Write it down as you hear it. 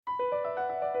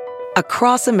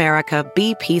Across America,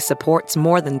 BP supports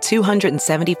more than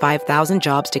 275,000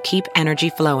 jobs to keep energy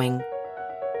flowing.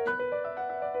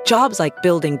 Jobs like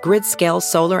building grid-scale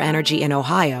solar energy in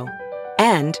Ohio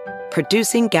and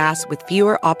producing gas with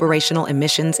fewer operational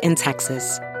emissions in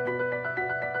Texas.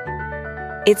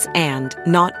 It's and,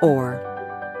 not or.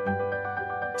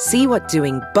 See what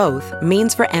doing both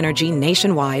means for energy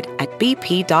nationwide at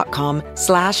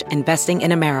bp.com/investing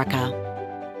in America.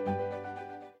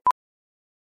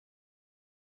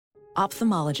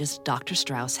 Ophthalmologist Dr.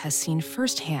 Strauss has seen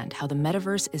firsthand how the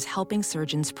metaverse is helping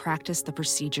surgeons practice the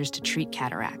procedures to treat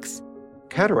cataracts.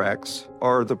 Cataracts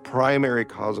are the primary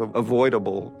cause of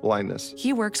avoidable blindness.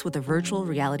 He works with a virtual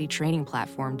reality training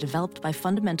platform developed by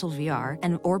Fundamental VR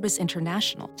and Orbis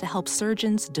International to help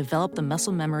surgeons develop the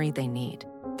muscle memory they need.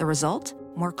 The result?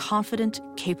 More confident,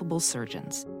 capable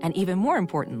surgeons. And even more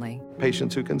importantly,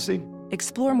 Patients who can see.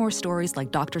 explore more stories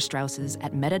like Dr. Strauss's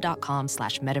at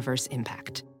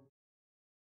meta.com/metaverseimpact.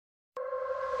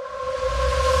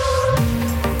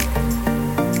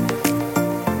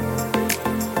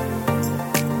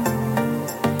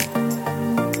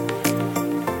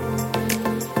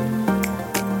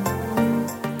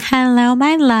 Hello,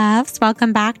 my loves.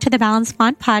 Welcome back to the Balanced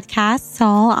Blonde podcast,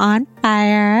 Soul on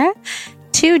Fire.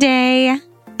 Today,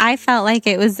 I felt like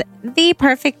it was the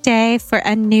perfect day for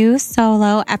a new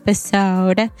solo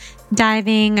episode,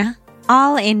 diving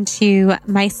all into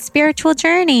my spiritual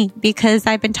journey because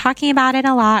I've been talking about it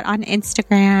a lot on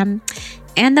Instagram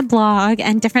and the blog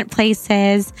and different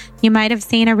places. You might have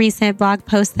seen a recent blog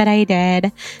post that I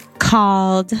did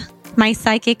called My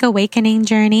Psychic Awakening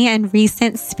Journey and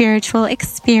Recent Spiritual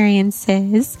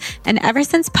Experiences. And ever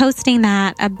since posting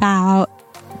that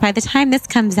by the time this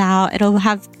comes out, it'll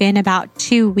have been about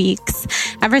 2 weeks.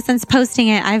 Ever since posting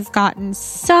it, I've gotten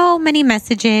so many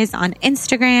messages on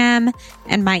Instagram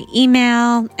and my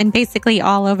email and basically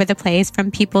all over the place from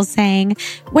people saying,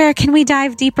 where can we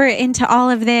dive deeper into all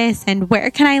of this? And where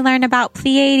can I learn about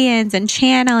Pleiadians and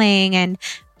channeling and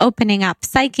opening up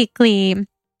psychically?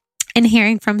 And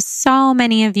hearing from so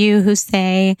many of you who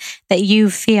say that you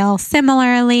feel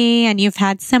similarly and you've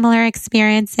had similar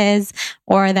experiences,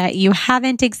 or that you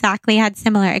haven't exactly had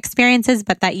similar experiences,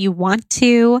 but that you want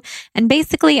to. And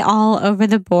basically all over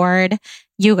the board,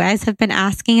 you guys have been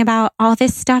asking about all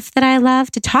this stuff that I love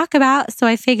to talk about. So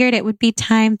I figured it would be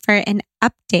time for an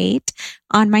update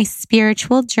on my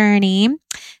spiritual journey.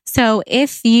 So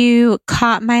if you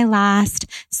caught my last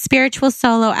spiritual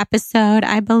solo episode,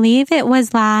 I believe it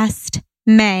was last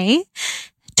May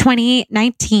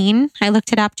 2019. I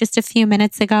looked it up just a few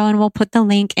minutes ago and we'll put the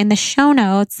link in the show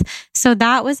notes. So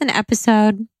that was an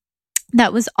episode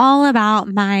that was all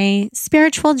about my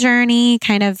spiritual journey,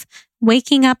 kind of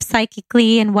waking up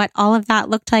psychically and what all of that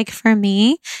looked like for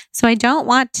me. So I don't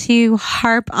want to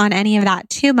harp on any of that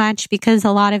too much because a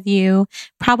lot of you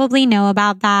probably know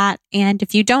about that. And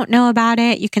if you don't know about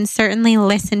it, you can certainly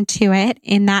listen to it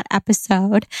in that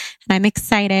episode. And I'm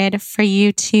excited for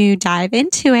you to dive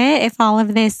into it.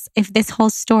 If this whole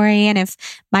story and if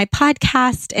my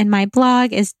podcast and my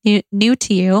blog is new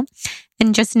to you,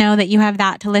 then just know that you have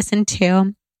that to listen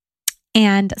to.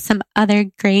 And some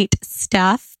other great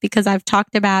stuff because I've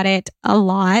talked about it a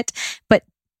lot, but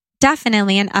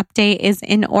definitely an update is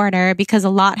in order because a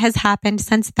lot has happened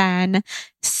since then.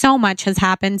 So much has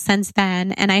happened since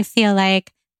then. And I feel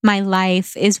like my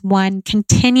life is one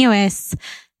continuous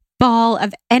ball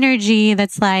of energy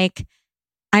that's like,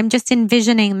 I'm just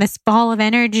envisioning this ball of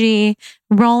energy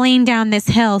rolling down this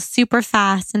hill super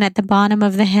fast. And at the bottom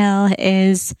of the hill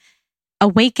is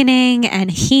awakening and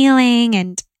healing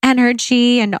and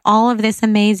energy and all of this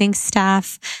amazing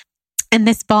stuff. And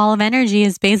this ball of energy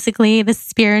is basically the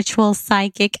spiritual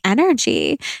psychic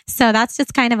energy. So that's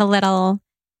just kind of a little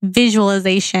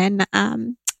visualization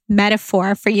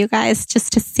metaphor for you guys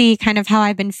just to see kind of how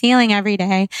I've been feeling every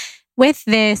day with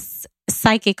this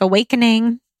psychic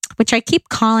awakening, which I keep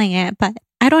calling it, but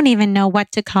I don't even know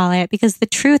what to call it because the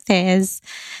truth is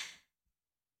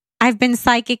I've been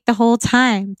psychic the whole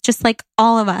time, just like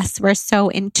all of us. We're so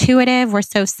intuitive. We're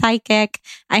so psychic.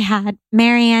 I had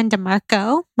Marianne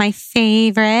DeMarco, my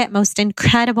favorite, most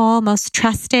incredible, most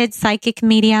trusted psychic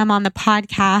medium on the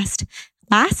podcast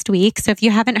last week. So if you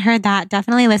haven't heard that,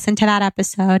 definitely listen to that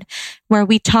episode where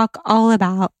we talk all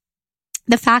about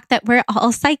the fact that we're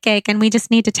all psychic and we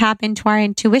just need to tap into our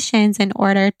intuitions in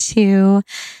order to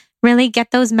really get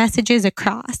those messages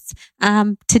across.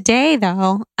 Today,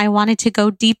 though, I wanted to go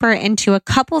deeper into a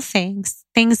couple things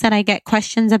that I get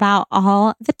questions about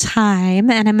all the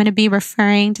time. And I'm going to be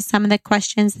referring to some of the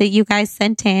questions that you guys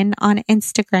sent in on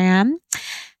Instagram.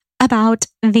 about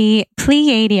the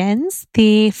Pleiadians,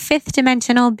 the fifth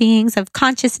dimensional beings of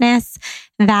consciousness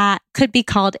that could be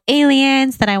called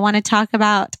aliens, that I want to talk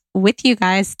about with you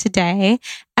guys today,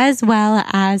 as well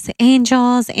as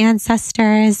angels,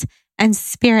 ancestors, and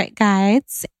spirit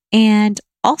guides. And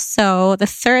also, the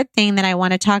third thing that I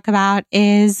want to talk about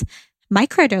is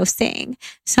microdosing.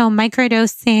 So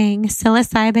microdosing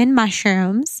psilocybin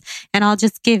mushrooms, and I'll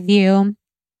just give you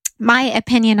my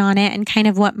opinion on it and kind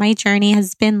of what my journey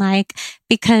has been like,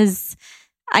 because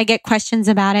I get questions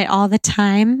about it all the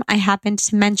time. I happened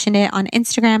to mention it on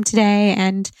Instagram today,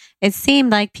 and it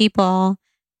seemed like people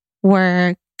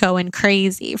were going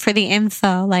crazy for the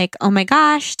info. Like, oh my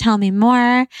gosh, tell me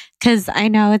more. Because I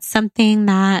know it's something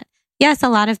that, yes, a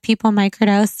lot of people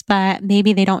microdose, but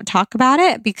maybe they don't talk about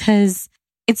it because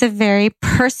it's a very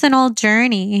personal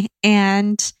journey,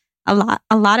 and a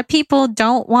lot of people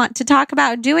don't want to talk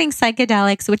about doing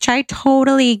psychedelics, which I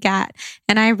totally get.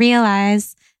 And I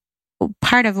realize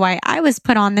part of why I was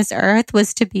put on this earth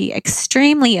was to be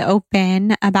extremely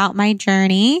open about my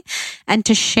journey and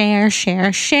to share.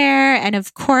 And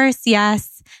of course,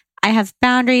 yes, I have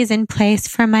boundaries in place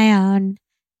for my own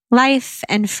life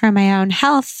and for my own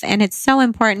health. And it's so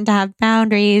important to have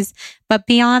boundaries. But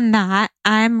beyond that,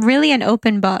 I'm really an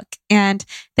open book. And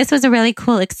this was a really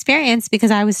cool experience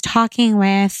because I was talking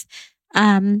with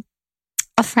a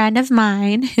friend of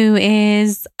mine who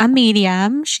is a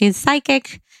medium. She's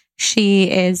psychic. She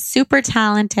is super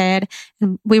talented.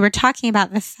 And we were talking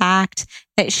about the fact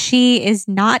that she is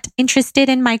not interested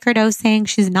in microdosing.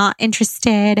 She's not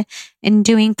interested in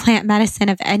doing plant medicine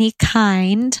of any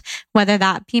kind, whether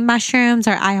that be mushrooms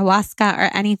or ayahuasca or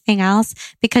anything else,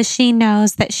 because she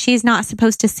knows that she's not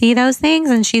supposed to see those things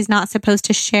and she's not supposed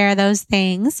to share those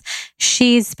things.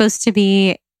 She's supposed to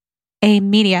be a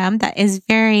medium that is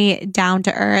very down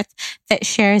to earth, that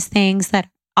shares things that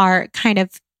are kind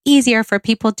of easier for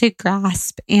people to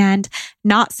grasp and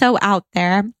not so out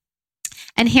there.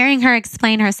 And hearing her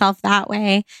explain herself that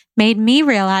way made me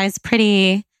realize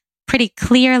pretty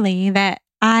clearly that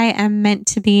I am meant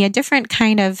to be a different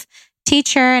kind of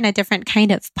teacher and a different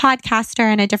kind of podcaster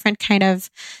and a different kind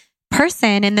of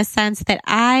person, in the sense that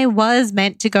I was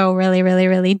meant to go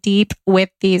really deep with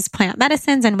these plant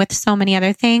medicines and with so many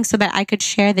other things so that I could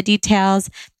share the details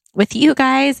with you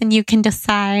guys, and you can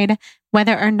decide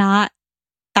whether or not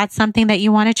that's something that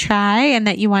you want to try and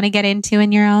that you want to get into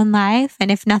in your own life. And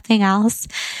if nothing else,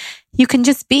 you can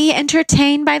just be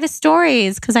entertained by the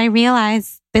stories, because I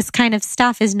realize this kind of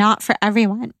stuff is not for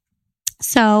everyone.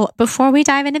 So before we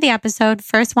dive into the episode,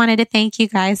 first wanted to thank you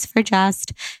guys for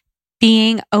just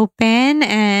being open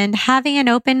and having an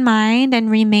open mind and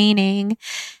remaining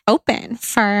open,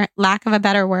 for lack of a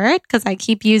better word, because I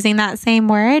keep using that same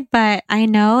word. But I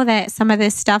know that some of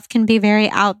this stuff can be very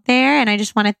out there. And I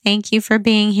just want to thank you for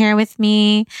being here with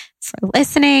me, for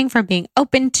listening, for being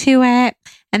open to it.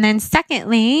 And then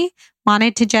secondly,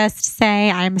 wanted to just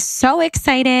say I'm so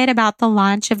excited about the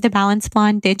launch of the Balanced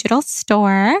Blonde digital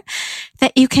store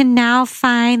that you can now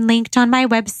find linked on my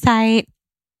website.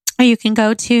 Or you can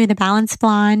go to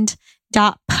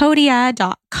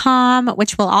thebalancedblonde.podia.com,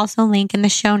 which will also link in the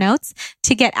show notes,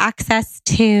 to get access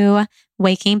to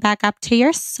Waking Back Up to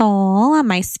Your Soul,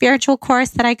 my spiritual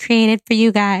course that I created for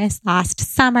you guys last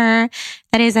summer.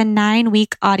 That is a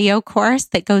 9-week audio course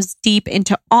that goes deep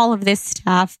into all of this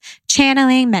stuff: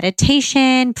 channeling,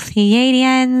 meditation,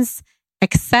 Pleiadians,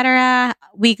 etc.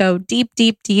 We go deep,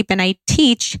 and I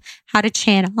teach how to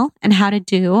channel and how to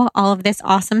do all of this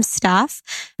awesome stuff.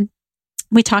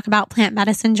 We talk about plant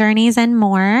medicine journeys and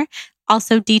more.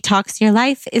 Also, Detox Your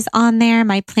Life is on there,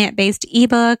 my plant-based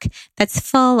ebook that's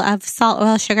full of salt,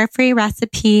 oil, sugar-free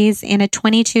recipes and a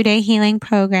 22-day healing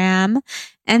program.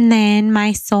 And then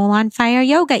my Soul on Fire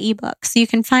yoga ebook. So you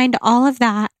can find all of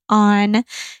that on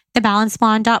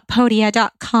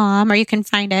thebalancedblonde.podia.com, or you can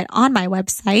find it on my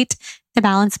website,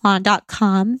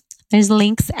 thebalancedblonde.com. There's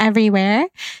links everywhere.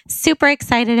 Super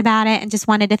excited about it, and just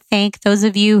wanted to thank those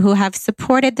of you who have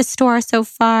supported the store so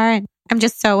far. And I'm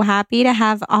just so happy to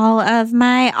have all of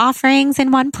my offerings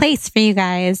in one place for you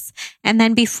guys. And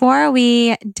then before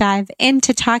we dive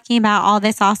into talking about all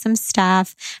this awesome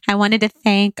stuff, I wanted to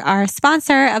thank our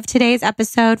sponsor of today's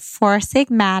episode, Four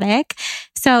Sigmatic.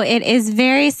 So it is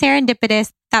very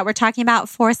serendipitous that we're talking about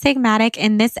Four Sigmatic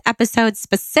in this episode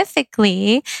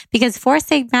specifically, because Four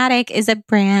Sigmatic is a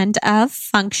brand of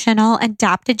functional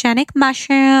adaptogenic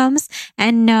mushrooms.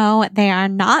 And no, they are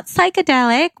not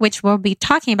psychedelic, which we'll be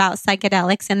talking about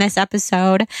psychedelics in this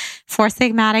episode. Four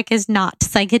Sigmatic is not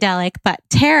psychedelic, but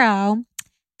tarot,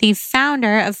 the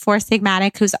founder of Four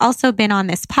Sigmatic, who's also been on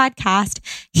this podcast.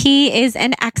 He is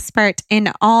an expert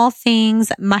in all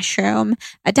things mushroom,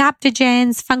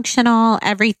 adaptogens, functional,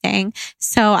 everything.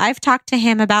 So I've talked to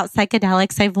him about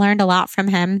psychedelics. I've learned a lot from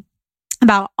him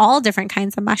about all different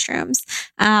kinds of mushrooms.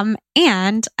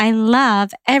 And I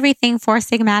love everything Four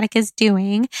Sigmatic is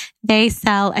doing. They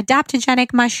sell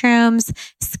adaptogenic mushrooms,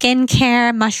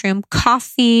 skincare, mushroom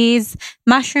coffees,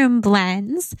 mushroom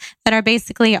blends that are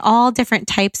basically all different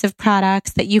types of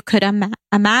products that you could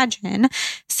imagine.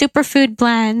 Superfood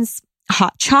blends,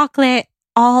 hot chocolate,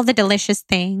 all the delicious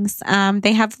things.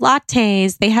 They have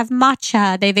lattes, they have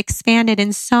matcha. They've expanded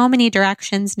in so many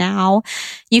directions now.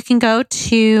 You can go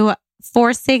to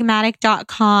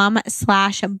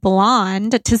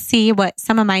foursigmatic.com/blonde to see what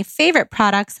some of my favorite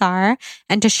products are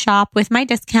and to shop with my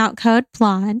discount code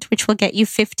blonde, which will get you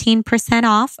 15%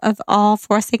 off of all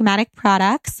Four Sigmatic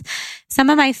products. Some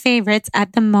of my favorites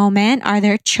at the moment are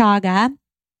their chaga.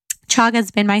 Chaga's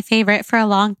been my favorite for a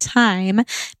long time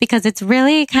because it's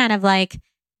really kind of like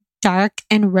dark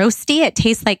and roasty. It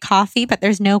tastes like coffee, but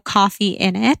there's no coffee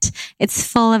in it. It's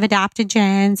full of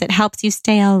adaptogens. It helps you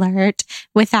stay alert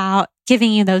without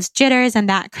giving you those jitters and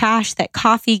that crash that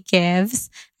coffee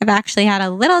gives. I've actually had a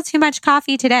little too much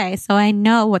coffee today, so I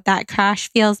know what that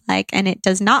crash feels like, and it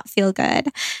does not feel good.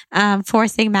 Four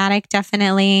Sigmatic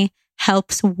definitely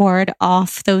helps ward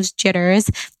off those jitters.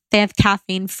 They have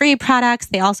caffeine-free products.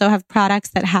 They also have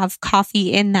products that have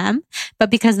coffee in them, but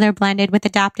because they're blended with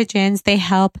adaptogens, they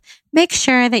help make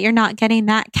sure that you're not getting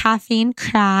that caffeine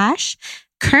crash.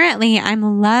 Currently,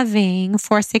 I'm loving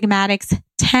Four Sigmatic's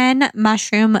 10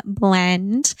 mushroom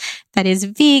blend that is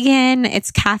vegan.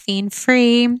 It's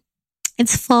caffeine-free.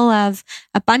 It's full of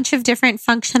a bunch of different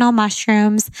functional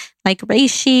mushrooms like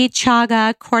reishi,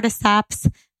 chaga,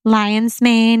 cordyceps, lion's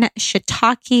mane,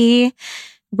 shiitake,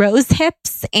 rose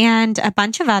hips, and a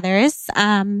bunch of others.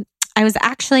 I was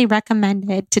actually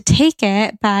recommended to take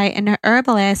it by an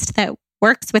herbalist that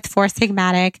works with Four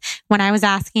Sigmatic when I was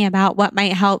asking about what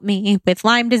might help me with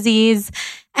Lyme disease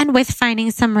and with finding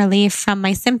some relief from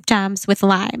my symptoms with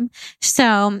Lyme.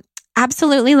 So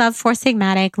absolutely love Four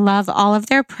Sigmatic, love all of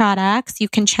their products. You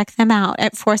can check them out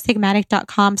at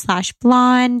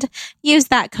foursigmatic.com/blonde. Use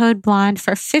that code blonde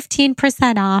for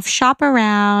 15% off. Shop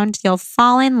around. You'll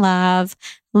fall in love.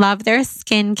 Love their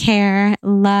skincare.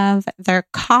 Love their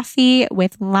coffee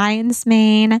with lion's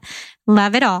mane.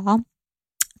 Love it all.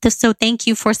 So thank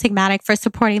you, Four Sigmatic, for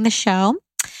supporting the show.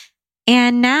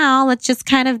 And now let's just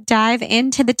kind of dive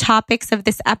into the topics of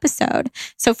this episode.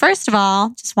 So first of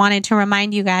all, just wanted to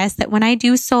remind you guys that when I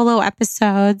do solo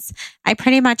episodes, I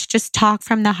pretty much just talk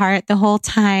from the heart the whole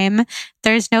time.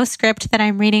 There's no script that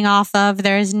I'm reading off of.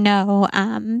 There's no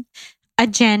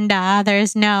agenda.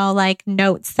 There's no like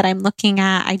notes that I'm looking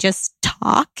at. I just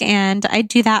talk, and I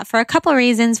do that for a couple of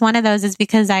reasons. One of those is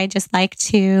because I just like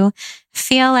to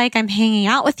feel like I'm hanging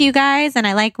out with you guys, and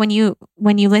I like when you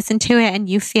listen to it and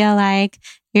you feel like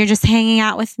you're just hanging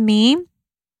out with me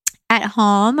at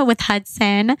home with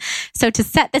Hudson. So to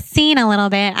set the scene a little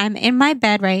bit, I'm in my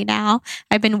bed right now.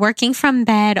 I've been working from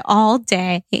bed all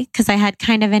day because I had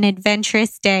kind of an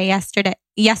adventurous day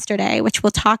yesterday, which we'll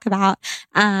talk about.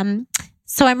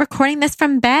 So I'm recording this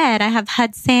from bed. I have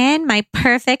Hudson, my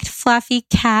perfect fluffy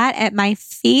cat, at my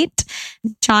feet.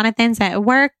 Jonathan's at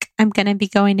work. I'm going to be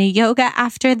going to yoga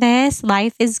after this.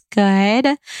 Life is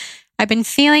good. I've been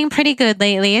feeling pretty good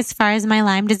lately as far as my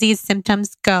Lyme disease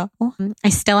symptoms go. I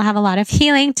still have a lot of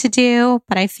healing to do,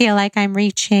 but I feel like I'm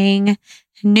reaching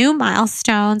new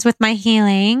milestones with my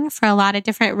healing for a lot of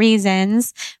different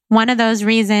reasons. One of those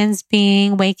reasons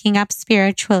being waking up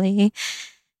spiritually,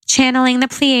 channeling the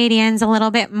Pleiadians a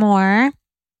little bit more,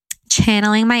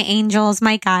 channeling my angels,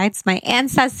 my guides, my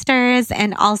ancestors,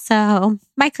 and also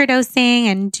microdosing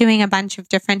and doing a bunch of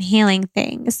different healing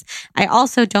things. I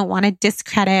also don't want to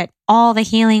discredit all the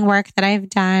healing work that I've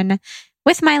done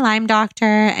with my Lyme doctor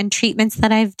and treatments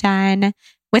that I've done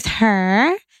with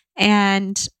her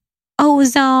and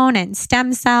ozone and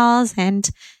stem cells and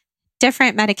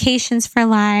different medications for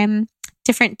Lyme,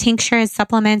 different tinctures,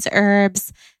 supplements,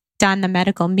 herbs, done the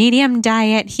medical medium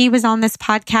diet. He was on this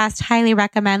podcast. Highly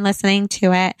recommend listening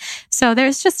to it. So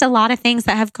there's just a lot of things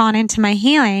that have gone into my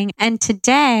healing. And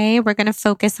today we're going to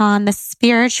focus on the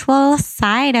spiritual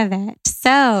side of it.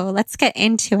 So let's get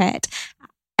into it.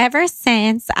 Ever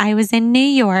since I was in New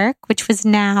York, which was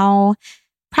now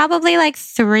probably like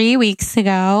 3 weeks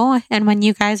ago, and when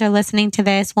you guys are listening to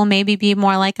this, will maybe be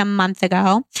more like a month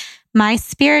ago, my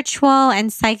spiritual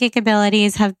and psychic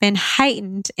abilities have been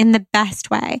heightened in the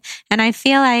best way. And I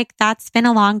feel like that's been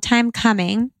a long time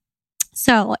coming.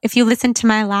 So if you listen to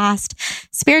my last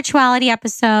spirituality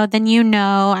episode, then you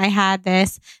know I had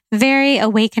this very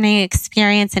awakening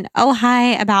experience in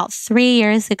Ojai about 3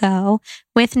 years ago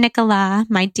with Nicola,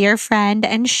 my dear friend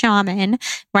and shaman,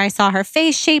 where I saw her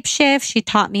face shapeshift. She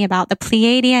taught me about the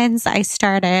Pleiadians. I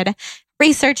started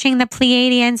researching the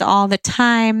Pleiadians all the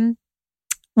time,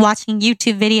 watching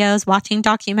YouTube videos, watching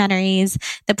documentaries.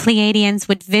 The Pleiadians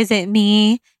would visit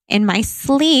me in my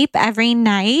sleep every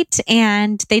night,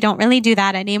 and they don't really do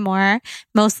that anymore,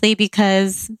 mostly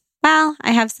because, well,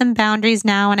 I have some boundaries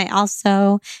now, and I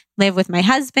also live with my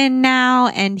husband now,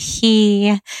 and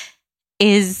he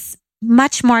is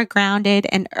much more grounded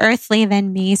and earthly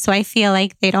than me, so I feel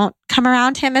like they don't come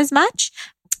around him as much.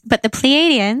 But the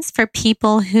Pleiadians, for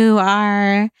people who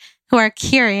are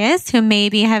curious, who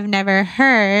maybe have never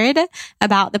heard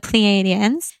about the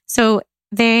Pleiadians, so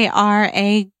they are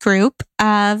a group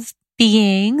of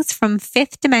beings from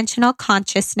fifth dimensional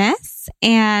consciousness.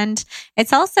 And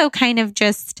it's also kind of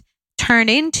just turned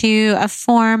into a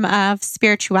form of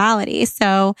spirituality.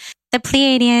 So the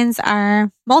Pleiadians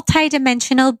are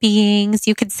multidimensional beings.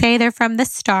 You could say they're from the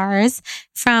stars,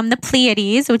 from the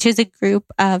Pleiades, which is a group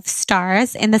of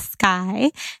stars in the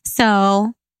sky.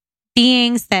 So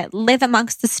beings that live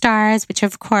amongst the stars, which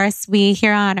of course we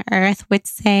here on Earth would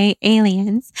say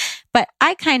aliens. But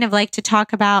I kind of like to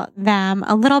talk about them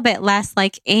a little bit less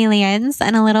like aliens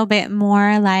and a little bit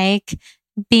more like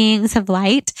beings of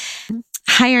light,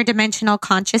 higher dimensional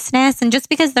consciousness. And just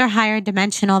because they're higher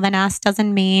dimensional than us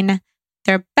doesn't mean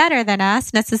they're better than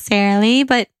us necessarily,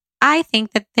 but I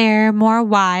think that they're more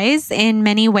wise in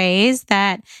many ways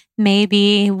that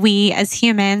maybe we as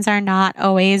humans are not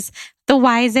always the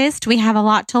wisest. We have a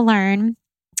lot to learn.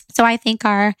 So I think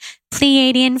our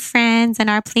Pleiadian friends and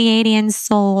our Pleiadian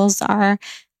souls are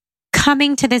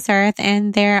coming to this earth,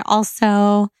 and they're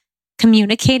also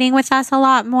communicating with us a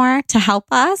lot more to help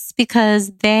us,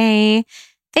 because they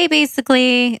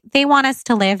want us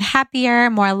to live happier,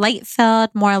 more light-filled,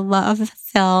 more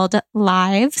love-filled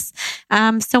lives.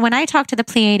 So when I talk to the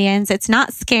Pleiadians, it's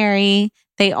not scary.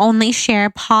 They only share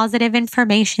positive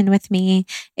information with me.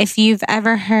 If you've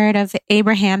ever heard of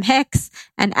Abraham Hicks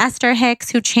and Esther Hicks,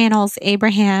 who channels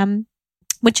Abraham,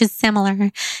 which is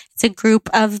similar. It's a group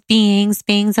of beings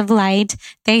of light.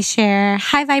 They share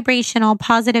high vibrational,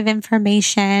 positive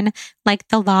information like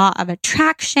the law of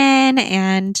attraction,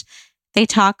 and they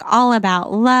talk all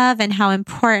about love and how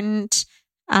important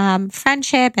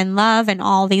friendship and love and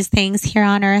all these things here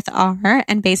on earth are,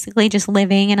 and basically just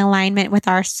living in alignment with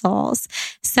our souls.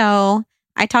 So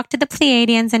I talked to the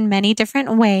Pleiadians in many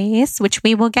different ways, which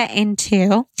we will get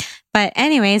into. But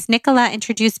anyways, Nicola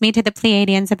introduced me to the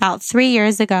Pleiadians about 3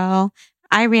 years ago.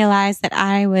 I realized that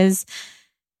I was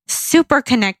super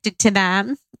connected to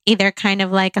them, either kind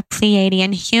of like a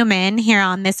Pleiadian human here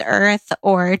on this earth,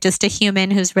 or just a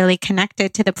human who's really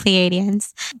connected to the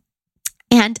Pleiadians.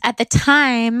 And at the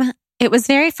time, it was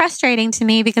very frustrating to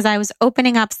me because I was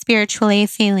opening up spiritually,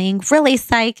 feeling really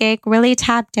psychic, really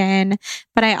tapped in,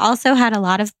 but I also had a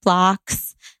lot of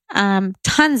blocks,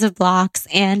 tons of blocks,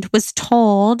 and was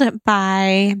told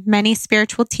by many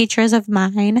spiritual teachers of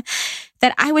mine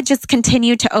that I would just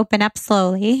continue to open up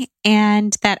slowly,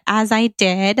 and that as I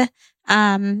did,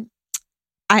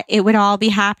 it would all be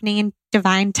happening in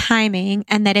divine timing,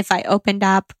 and that if I opened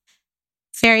up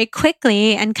very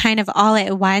quickly and kind of all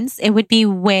at once, it would be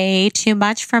way too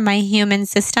much for my human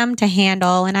system to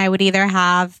handle. And I would either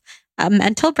have a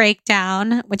mental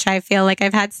breakdown, which I feel like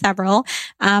I've had several,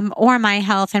 or my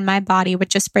health and my body would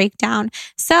just break down.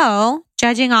 So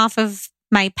judging off of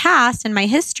my past and my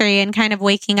history and kind of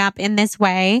waking up in this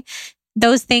way,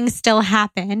 those things still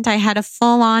happened. I had a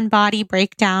full-on body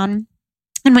breakdown.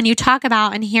 And when you talk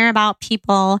about and hear about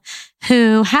people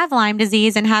who have Lyme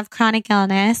disease and have chronic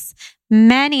illness,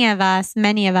 many of us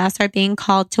are being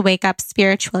called to wake up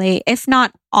spiritually, if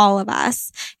not all of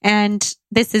us. And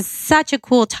this is such a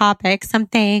cool topic,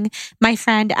 something my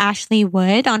friend Ashley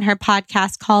Wood on her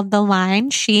podcast called The Line.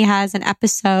 She has an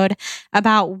episode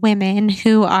about women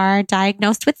who are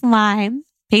diagnosed with Lyme,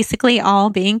 basically all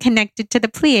being connected to the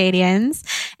Pleiadians.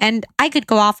 And I could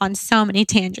go off on so many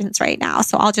tangents right now.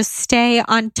 So I'll just stay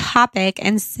on topic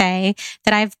and say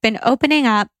that I've been opening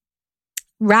up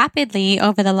rapidly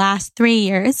over the last 3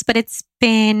 years, but it's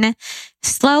been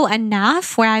slow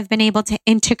enough where I've been able to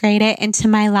integrate it into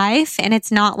my life. And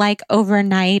it's not like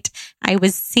overnight I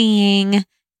was seeing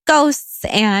ghosts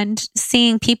and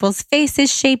seeing people's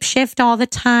faces shapeshift all the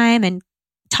time and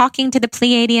talking to the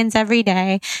Pleiadians every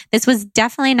day. This was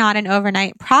definitely not an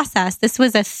overnight process. This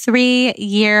was a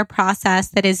 3-year process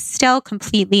that is still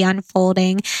completely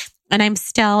unfolding. And I'm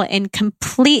still in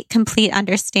complete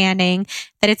understanding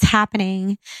that it's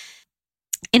happening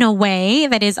in a way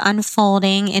that is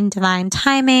unfolding in divine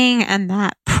timing, and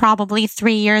that probably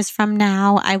 3 years from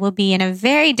now, I will be in a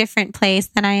very different place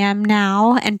than I am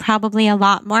now, and probably a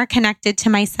lot more connected to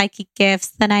my psychic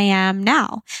gifts than I am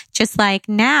now. Just like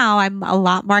now, I'm a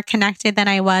lot more connected than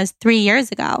I was 3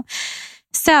 years ago.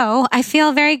 So I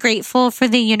feel very grateful for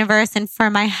the universe and for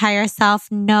my higher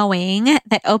self, knowing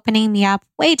that opening me up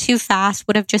way too fast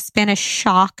would have just been a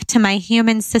shock to my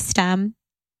human system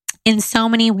in so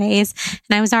many ways.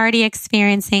 And I was already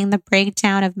experiencing the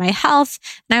breakdown of my health,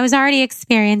 and I was already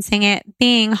experiencing it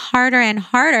being harder and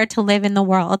harder to live in the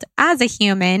world as a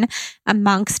human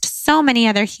amongst so many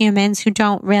other humans who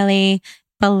don't really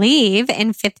believe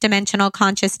in fifth dimensional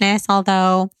consciousness,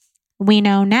 although we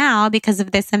know now because of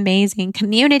this amazing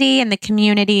community and the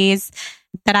communities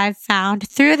that I've found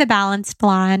through the Balanced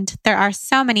Blonde. There are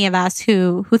so many of us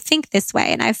who think this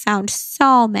way, and I've found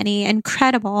so many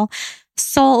incredible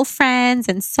soul friends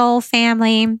and soul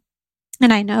family.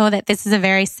 And I know that this is a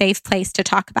very safe place to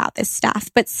talk about this stuff,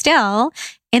 but still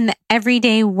in the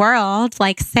everyday world,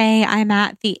 like say I'm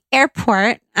at the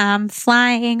airport,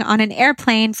 flying on an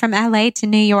airplane from LA to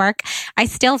New York, I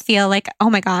still feel like, oh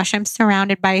my gosh, I'm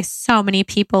surrounded by so many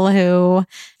people who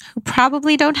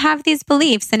probably don't have these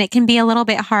beliefs. And it can be a little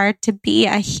bit hard to be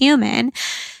a human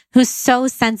who's so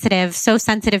sensitive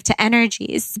to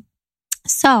energies.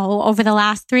 So over the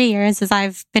last 3 years, as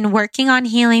I've been working on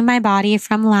healing my body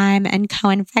from Lyme and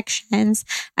co-infections,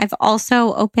 I've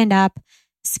also opened up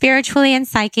spiritually and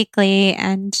psychically.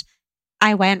 And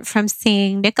I went from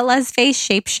seeing Nicola's face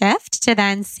shapeshift to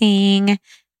then seeing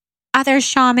other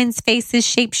shamans' faces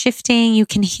shapeshifting. You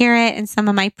can hear it in some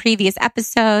of my previous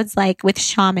episodes, like with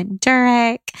Shaman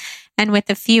Durek and with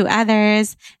a few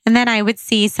others. And then I would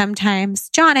see sometimes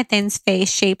Jonathan's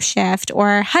face shapeshift,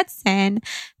 or Hudson,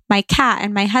 my cat,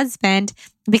 and my husband,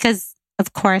 because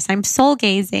of course I'm soul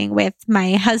gazing with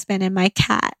my husband and my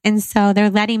cat. And so they're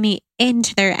letting me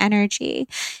into their energy.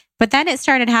 But then it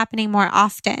started happening more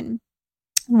often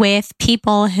with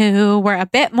people who were a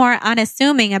bit more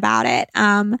unassuming about it.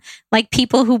 Like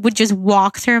people who would just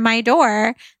walk through my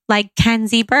door, like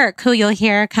Kenzie Burke, who you'll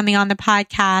hear coming on the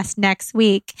podcast next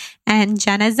week, and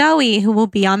Jenna Zoe, who will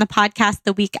be on the podcast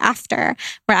the week after,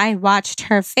 where I watched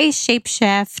her face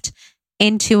shapeshift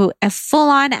into a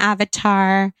full-on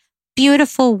avatar,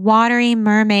 beautiful watery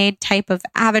mermaid type of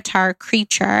avatar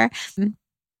creature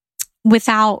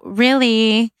without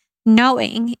really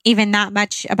knowing even that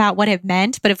much about what it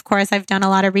meant. But of course, I've done a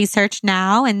lot of research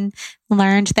now and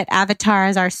learned that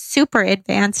avatars are super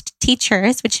advanced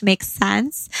teachers, which makes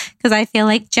sense because I feel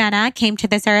like Jenna came to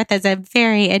this earth as a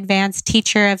very advanced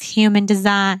teacher of human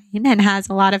design and has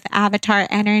a lot of avatar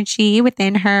energy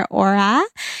within her aura.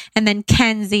 And then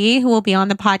Kenzie, who will be on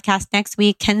the podcast next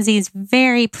week, Kenzie's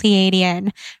very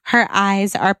Pleiadian. Her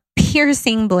eyes are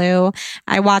piercing blue.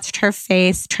 I watched her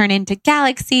face turn into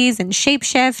galaxies and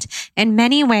shapeshift in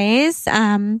many ways.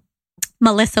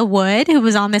 Melissa Wood, who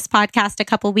was on this podcast a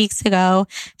couple weeks ago,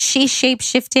 she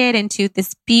shapeshifted into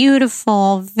this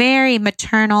beautiful, very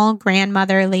maternal,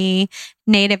 grandmotherly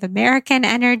Native American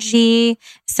energy.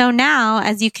 So now,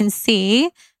 as you can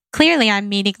see, clearly I'm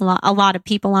meeting a lot of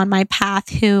people on my path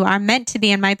who are meant to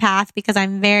be in my path because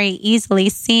I'm very easily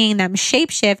seeing them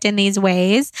shapeshift in these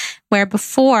ways, where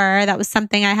before that was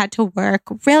something I had to work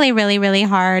really, really, really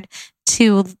hard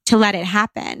to let it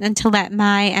happen and to let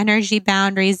my energy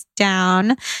boundaries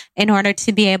down in order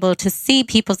to be able to see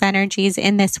people's energies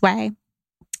in this way.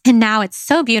 And now it's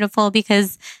so beautiful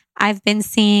because I've been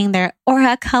seeing their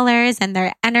aura colors and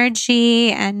their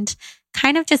energy and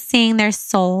kind of just seeing their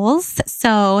souls.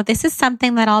 So this is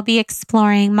something that I'll be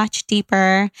exploring much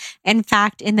deeper. In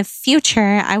fact, in the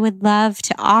future, I would love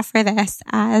to offer this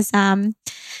as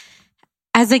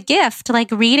a gift,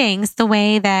 like readings, the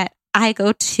way that I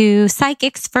go to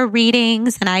psychics for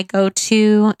readings and I go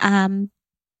to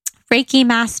Reiki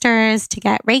masters to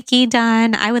get Reiki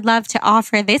done. I would love to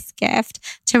offer this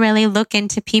gift to really look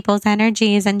into people's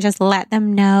energies and just let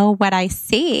them know what I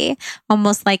see,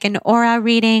 almost like an aura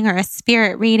reading or a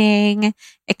spirit reading.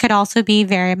 It could also be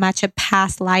very much a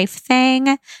past life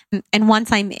thing. And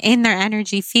once I'm in their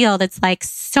energy field, it's like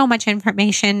so much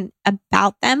information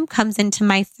about them comes into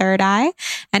my third eye.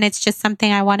 And it's just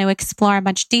something I want to explore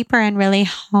much deeper and really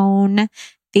hone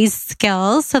these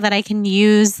skills so that I can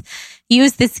use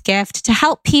this gift to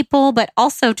help people, but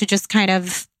also to just kind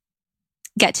of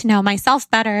get to know myself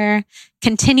better,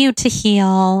 continue to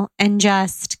heal, and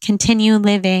just continue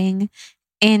living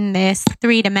in this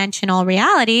 3-dimensional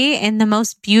reality in the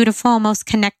most beautiful, most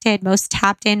connected, most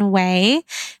tapped in way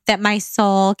that my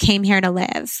soul came here to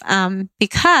live.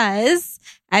 Because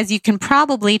as you can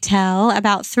probably tell,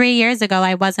 about 3 years ago,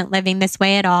 I wasn't living this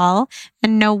way at all.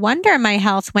 And no wonder my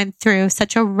health went through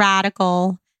such a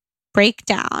radical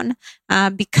breakdown,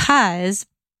 because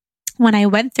when I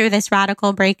went through this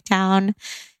radical breakdown,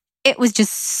 it was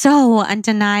just so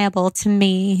undeniable to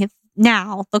me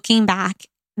now, looking back,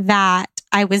 that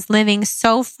I was living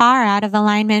so far out of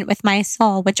alignment with my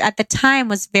soul, which at the time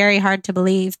was very hard to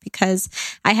believe because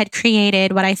I had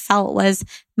created what I felt was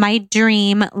my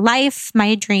dream life,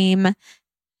 my dream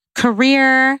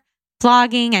career,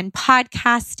 blogging and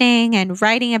podcasting and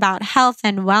writing about health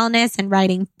and wellness and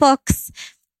writing books,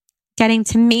 getting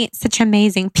to meet such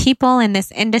amazing people in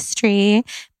this industry.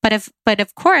 But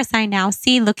of course, I now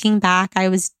see, looking back, I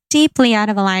was deeply out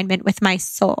of alignment with my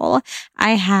soul.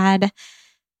 I had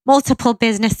multiple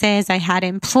businesses. I had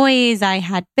employees. I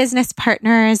had business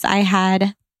partners. I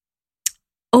had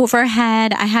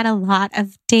overhead. I had a lot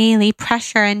of daily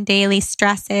pressure and daily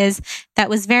stresses that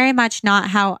was very much not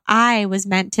how I was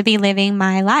meant to be living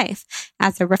my life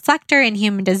as a reflector in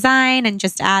human design, and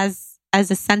just as a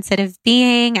sensitive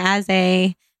being, as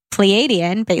a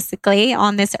Pleiadian, basically,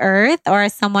 on this earth, or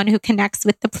as someone who connects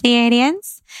with the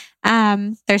Pleiadians.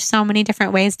 There's so many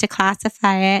different ways to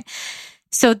classify it.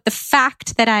 So the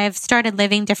fact that I've started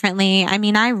living differently, I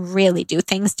mean, I really do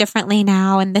things differently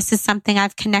now. And this is something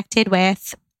I've connected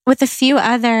with a few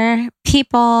other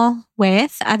people,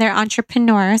 with other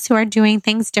entrepreneurs who are doing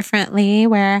things differently,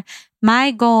 where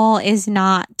my goal is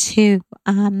not to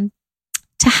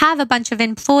have a bunch of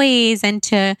employees and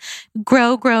to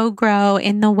grow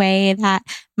in the way that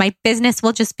my business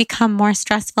will just become more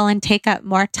stressful and take up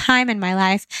more time in my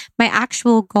life. My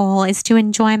actual goal is to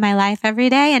enjoy my life every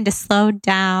day and to slow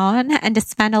down and to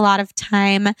spend a lot of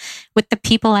time with the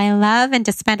people I love and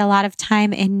to spend a lot of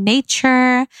time in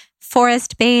nature,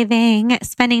 forest bathing,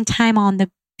 spending time on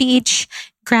the beach,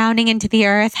 grounding into the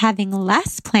earth, having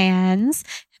less plans,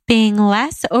 being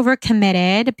less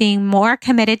overcommitted, being more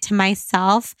committed to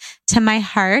myself, to my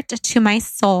heart, to my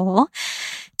soul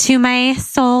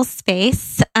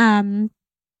space, to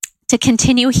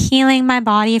continue healing my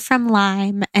body from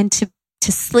Lyme, and to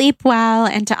sleep well,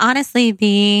 and to honestly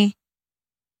be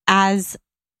as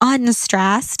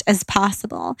unstressed as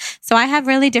possible. So I have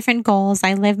really different goals.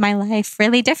 I live my life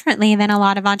really differently than a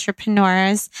lot of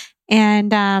entrepreneurs.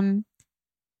 And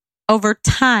over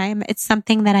time, it's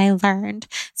something that I learned.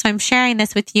 So I'm sharing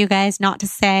this with you guys, not to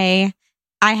say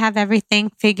I have everything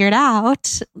figured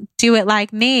out, do it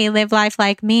like me, live life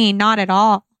like me, not at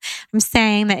all. I'm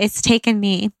saying that it's taken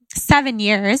me 7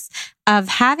 years of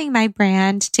having my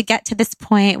brand to get to this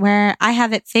point where I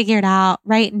have it figured out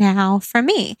right now for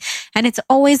me. And it's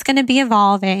always going to be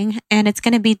evolving, and it's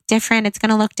going to be different. It's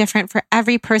going to look different for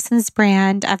every person's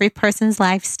brand, every person's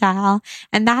lifestyle.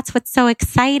 And that's what's so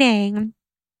exciting.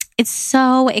 It's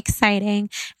so exciting.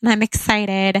 And I'm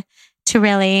excited to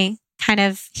really kind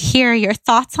of hear your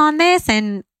thoughts on this.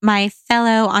 And my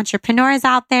fellow entrepreneurs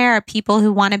out there, or people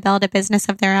who want to build a business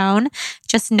of their own,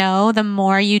 just know the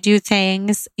more you do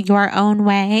things your own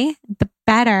way, the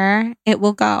better it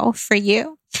will go for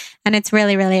you. And it's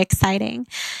really, really exciting.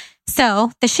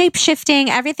 So the shape shifting,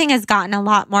 everything has gotten a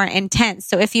lot more intense.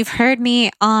 So if you've heard me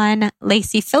on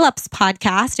Lacey Phillips'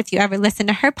 podcast, if you ever listen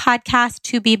to her podcast,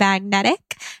 To Be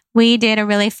Magnetic, we did a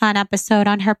really fun episode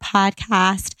on her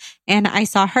podcast, and I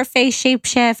saw her face shape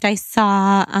shift. I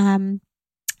saw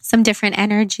some different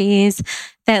energies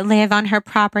that live on her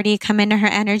property come into her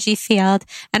energy field.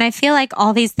 And I feel like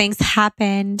all these things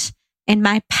happened in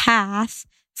my path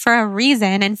for a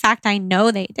reason. In fact, I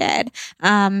know they did,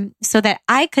 so that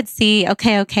I could see,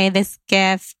 okay, this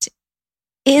gift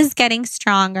is getting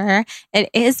stronger. It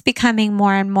is becoming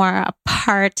more and more a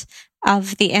part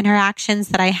of the interactions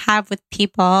that I have with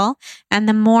people. And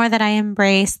the more that I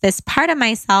embrace this part of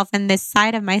myself and this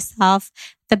side of myself,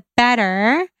 the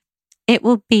better it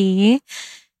will be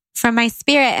for my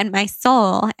spirit and my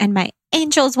soul, and my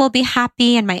angels will be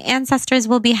happy and my ancestors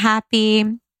will be happy.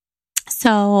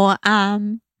 So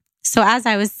as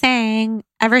I was saying,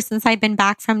 ever since I've been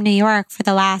back from New York for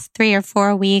the last 3 or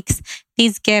 4 weeks,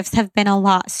 these gifts have been a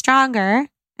lot stronger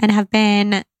and have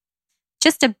been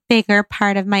just a bigger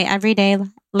part of my everyday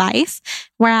life.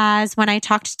 Whereas when I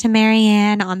talked to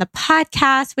Marianne on the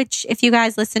podcast, which if you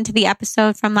guys listen to the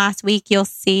episode from last week, you'll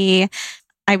see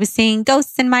I was seeing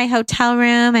ghosts in my hotel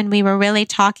room, and we were really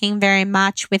talking very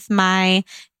much with my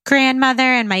grandmother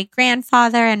and my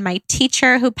grandfather and my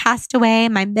teacher who passed away,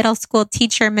 my middle school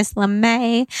teacher, Miss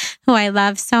LeMay, who I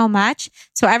love so much.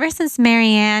 So ever since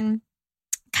Marianne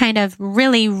kind of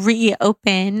really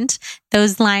reopened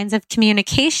those lines of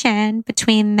communication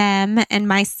between them and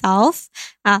myself.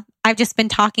 I've just been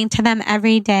talking to them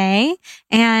every day,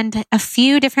 and a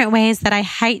few different ways that I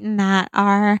heighten that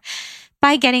are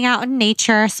by getting out in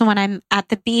nature. So when I'm at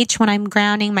the beach, when I'm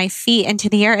grounding my feet into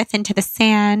the earth, into the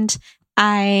sand,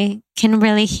 I can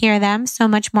really hear them so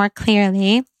much more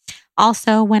clearly.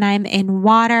 Also, when I'm in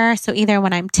water, so either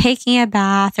when I'm taking a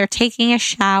bath or taking a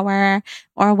shower,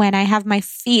 or when I have my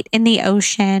feet in the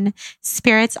ocean,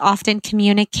 spirits often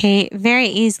communicate very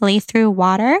easily through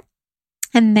water,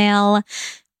 and they'll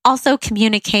also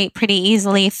communicate pretty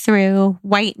easily through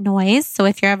white noise. So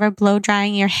if you're ever blow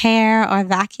drying your hair or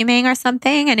vacuuming or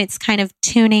something, and it's kind of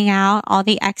tuning out all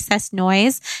the excess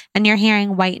noise and you're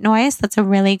hearing white noise, that's a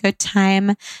really good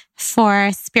time for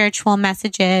spiritual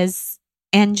messages,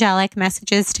 angelic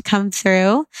messages to come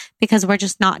through, because we're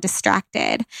just not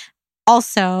distracted.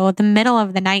 Also, the middle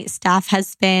of the night stuff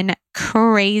has been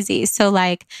crazy. So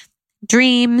like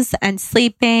dreams and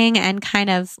sleeping and kind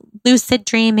of lucid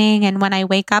dreaming. And when I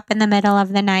wake up in the middle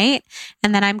of the night,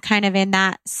 and then I'm kind of in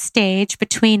that stage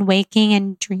between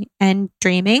waking and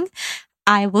dreaming,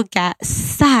 I will get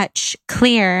such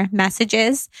clear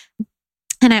messages.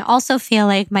 And I also feel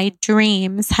like my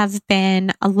dreams have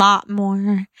been a lot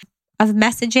more of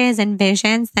messages and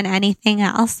visions than anything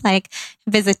else, like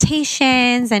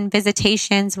visitations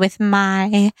with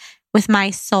my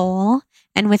soul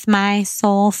and with my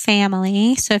soul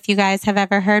family. So if you guys have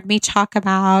ever heard me talk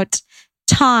about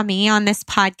Tommy on this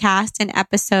podcast in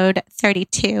episode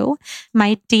 32,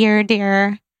 my dear,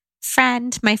 dear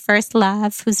friend, my first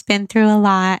love, who's been through a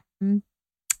lot,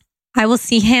 I will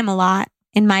see him a lot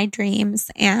in my dreams,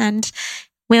 and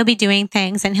we'll be doing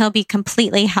things, and he'll be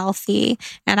completely healthy.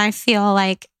 And I feel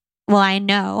like, well, I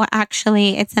know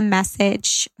actually it's a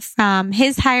message from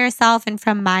his higher self and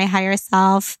from my higher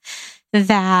self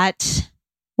that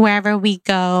wherever we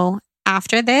go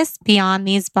after this, beyond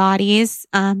these bodies,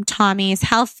 Tommy's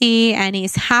healthy and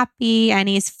he's happy and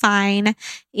he's fine,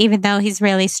 even though he's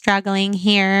really struggling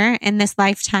here in this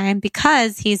lifetime,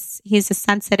 because he's a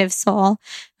sensitive soul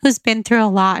who's been through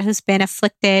a lot, who's been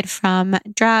afflicted from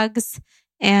drugs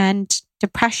and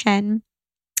depression.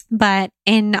 But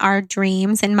in our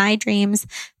dreams, in my dreams,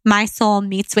 my soul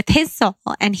meets with his soul,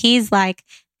 and he's like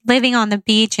living on the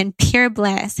beach in pure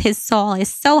bliss. His soul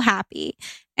is so happy.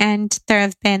 And there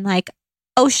have been like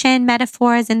ocean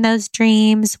metaphors in those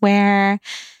dreams where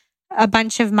a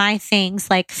bunch of my things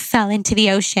like fell into the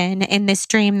ocean in this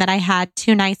dream that I had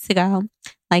 2 nights ago,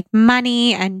 like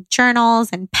money and journals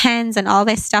and pens and all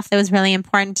this stuff that was really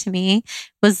important to me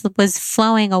was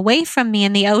flowing away from me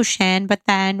in the ocean, but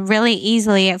then really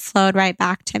easily it flowed right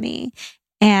back to me.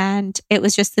 And it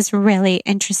was just this really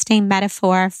interesting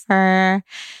metaphor for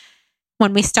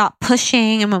when we stop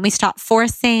pushing and when we stop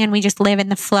forcing and we just live in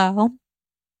the flow.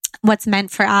 What's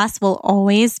meant for us will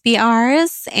always be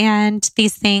ours. And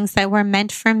these things that were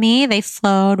meant for me, they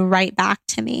flowed right back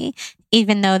to me,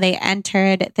 even though they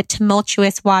entered the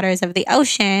tumultuous waters of the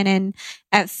ocean. And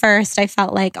at first I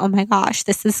felt like, oh my gosh,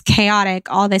 this is chaotic.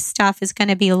 All this stuff is going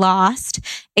to be lost.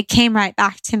 It came right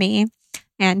back to me.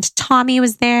 And Tommy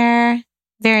was there,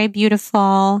 very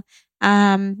beautiful.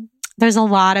 There's a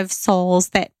lot of souls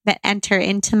that enter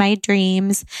into my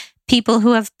dreams, people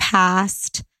who have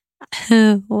passed,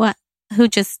 who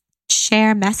just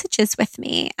share messages with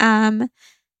me.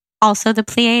 Also the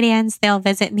Pleiadians, they'll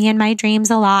visit me in my dreams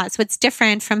a lot. So it's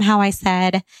different from how I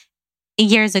said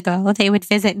years ago. They would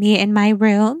visit me in my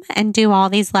room and do all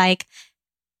these like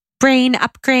brain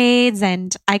upgrades,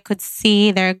 and I could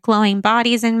see their glowing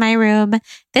bodies in my room.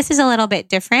 This is a little bit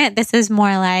different. This is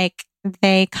more like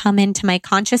they come into my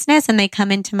consciousness and they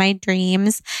come into my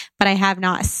dreams, but I have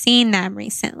not seen them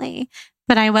recently.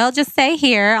 But I will just say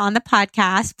here on the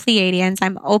podcast, Pleiadians,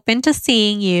 I'm open to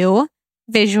seeing you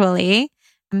visually.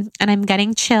 And I'm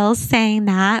getting chills saying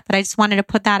that, but I just wanted to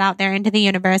put that out there into the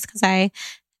universe because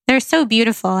they're so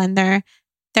beautiful, and they're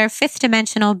 5th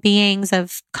dimensional beings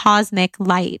of cosmic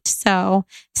light. So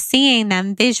seeing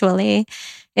them visually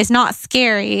is not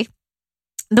scary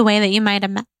the way that you might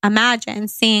imagine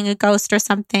seeing a ghost or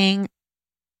something.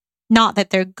 Not that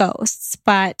they're ghosts,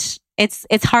 but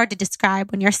it's hard to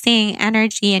describe when you're seeing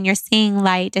energy and you're seeing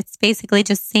light. It's basically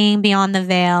just seeing beyond the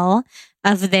veil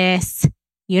of this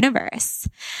universe.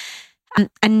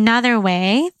 Another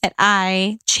way that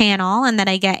I channel and that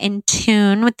I get in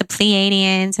tune with the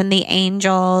Pleiadians and the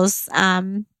angels,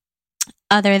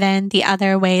 other than the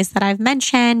other ways that I've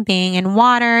mentioned, being in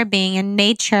water, being in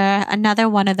nature, another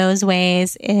one of those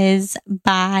ways is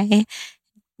by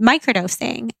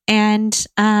microdosing. And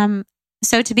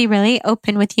So to be really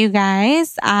open with you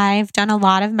guys, I've done a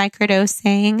lot of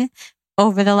microdosing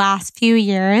over the last few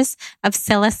years of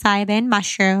psilocybin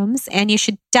mushrooms. And you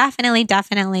should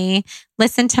definitely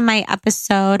listen to my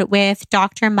episode with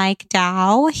Dr. Mike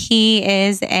Dow. He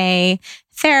is a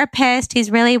therapist.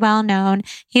 He's really well known.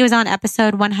 He was on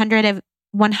episode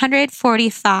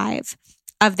 145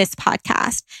 of this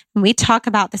podcast. And we talk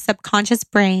about the subconscious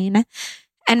brain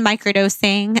and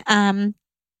microdosing.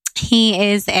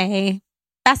 He is a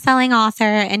best-selling author,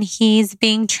 and he's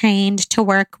being trained to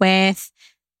work with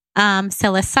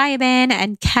psilocybin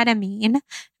and ketamine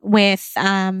with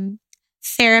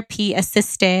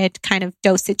therapy-assisted kind of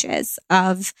dosages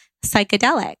of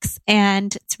psychedelics.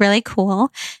 And it's really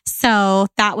cool. So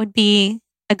that would be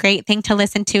a great thing to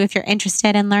listen to if you're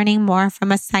interested in learning more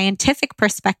from a scientific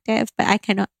perspective. But I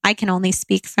can only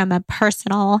speak from a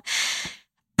personal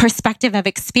perspective of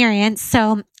experience.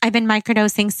 So I've been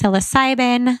microdosing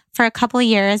psilocybin for a couple of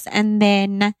years, and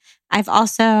then I've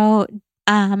also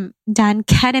done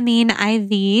ketamine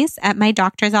IVs at my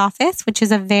doctor's office, which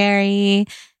is a very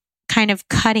kind of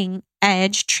cutting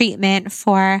edge treatment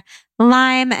for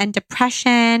Lyme and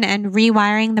depression and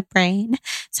rewiring the brain.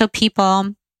 So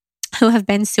people who have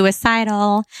been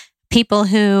suicidal, people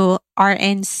who are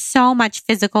in so much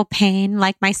physical pain,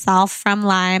 like myself from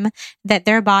Lyme, that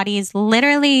their bodies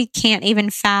literally can't even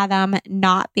fathom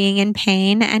not being in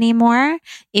pain anymore,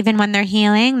 even when they're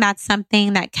healing. That's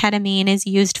something that ketamine is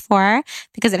used for,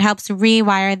 because it helps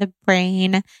rewire the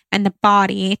brain and the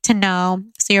body to know.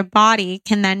 So your body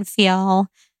can then feel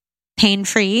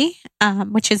pain-free,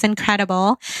 which is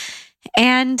incredible.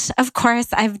 And of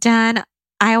course, I've done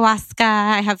ayahuasca.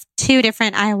 I have 2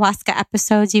 different ayahuasca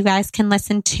episodes you guys can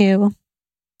listen to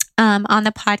on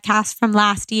the podcast from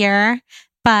last year.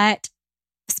 But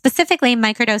specifically,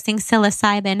 microdosing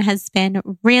psilocybin has been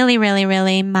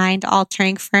really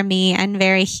mind-altering for me and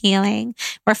very healing.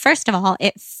 Where first of all,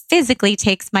 it physically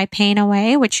takes my pain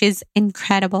away, which is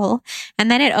incredible. And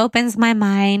then it opens my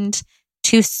mind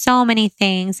to so many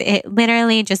things. It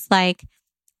literally just like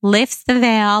lifts the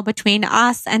veil between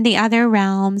us and the other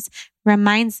realms,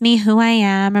 reminds me who I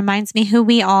am, reminds me who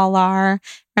we all are,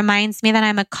 reminds me that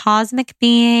I'm a cosmic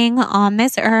being on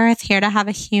this earth here to have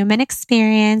a human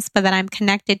experience, but that I'm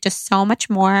connected to so much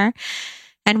more,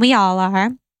 and we all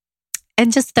are.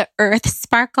 And just the earth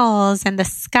sparkles and the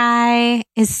sky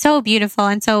is so beautiful.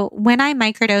 And so when I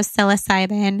microdose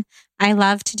psilocybin, I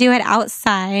love to do it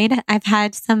outside. I've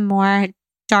had some more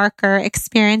darker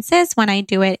experiences when I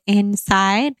do it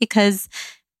inside, because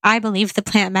I believe the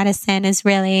plant medicine is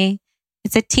really,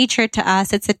 it's a teacher to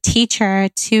us. It's a teacher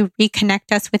to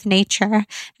reconnect us with nature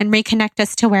and reconnect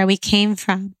us to where we came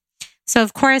from. So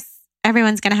of course,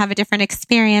 everyone's going to have a different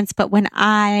experience, but when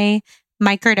I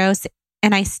microdose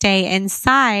and I stay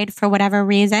inside for whatever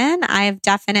reason, I've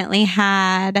definitely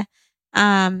had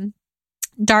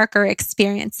darker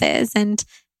experiences. And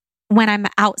when I'm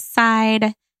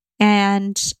outside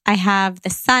and I have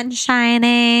the sun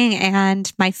shining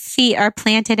and my feet are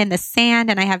planted in the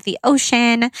sand and I have the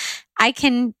ocean, I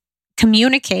can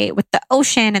communicate with the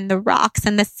ocean and the rocks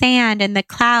and the sand and the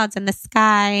clouds and the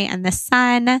sky and the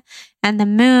sun and the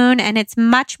moon. And it's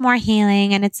much more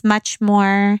healing and it's much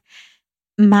more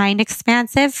mind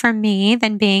expansive for me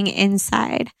than being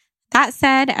inside. That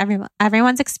said,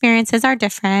 everyone's experiences are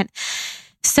different.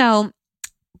 So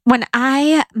when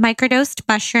I microdosed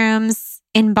mushrooms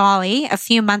in Bali a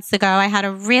few months ago, I had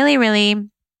a really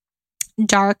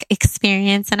dark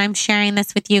experience. And I'm sharing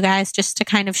this with you guys just to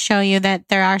kind of show you that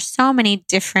there are so many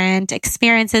different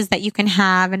experiences that you can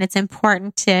have. And it's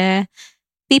important to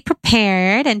be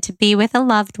prepared and to be with a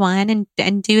loved one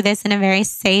and do this in a very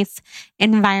safe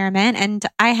environment. And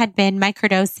I had been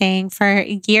microdosing for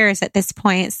years at this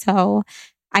point. So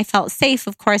I felt safe,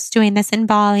 of course, doing this in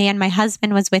Bali, and my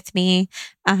husband was with me.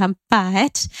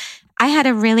 But I had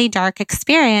a really dark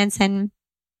experience, and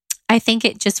I think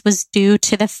it just was due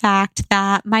to the fact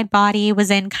that my body was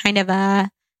in kind of a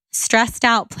stressed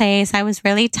out place. I was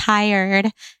really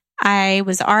tired. I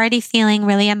was already feeling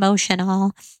really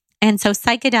emotional. And so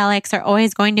psychedelics are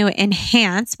always going to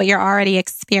enhance what you're already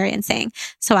experiencing.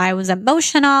 So I was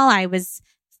emotional. I was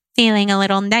feeling a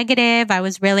little negative. I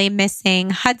was really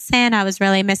missing Hudson. I was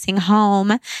really missing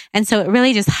home. And so it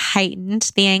really just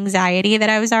heightened the anxiety that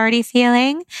I was already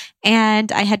feeling.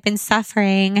 And I had been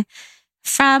suffering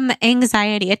from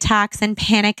anxiety attacks and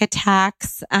panic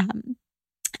attacks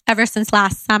ever since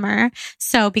last summer.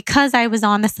 So because I was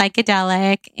on the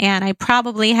psychedelic and I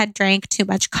probably had drank too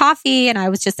much coffee and I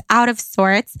was just out of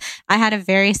sorts, I had a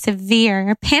very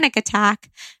severe panic attack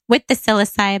with the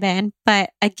psilocybin.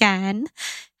 But again,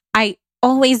 I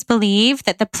always believe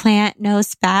that the plant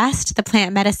knows best. The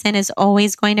plant medicine is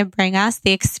always going to bring us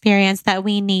the experience that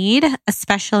we need,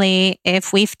 especially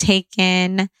if we've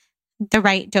taken the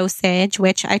right dosage,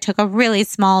 which I took a really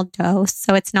small dose.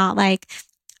 So it's not like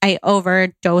I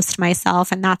overdosed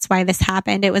myself and that's why this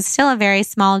happened. It was still a very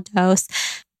small dose,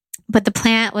 but the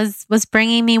plant was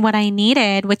bringing me what I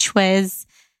needed, which was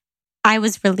I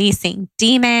was releasing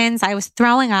demons. I was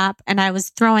throwing up, and I was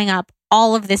throwing up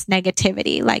all of this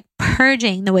negativity, like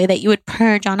purging the way that you would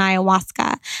purge on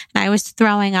ayahuasca. And I was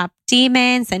throwing up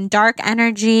demons and dark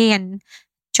energy. And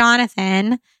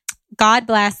Jonathan, God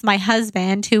bless my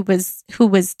husband, who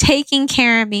was taking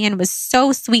care of me and was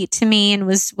so sweet to me and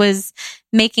was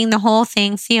making the whole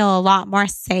thing feel a lot more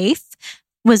safe,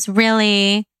 was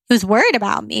worried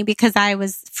about me because I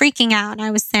was freaking out and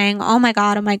I was saying, oh my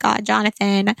God,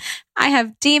 Jonathan, I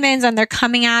have demons and they're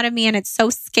coming out of me and it's so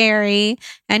scary.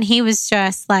 And he was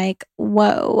just like,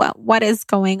 whoa, what is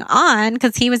going on?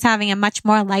 Because he was having a much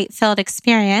more light-filled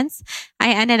experience.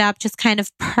 I ended up just kind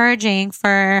of purging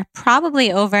for probably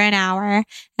over an hour,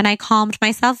 and I calmed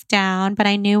myself down, but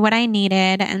I knew what I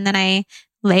needed. And then I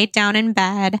laid down in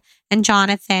bed, and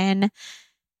Jonathan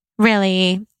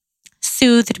really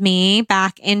soothed me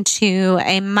back into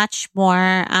a much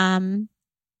more,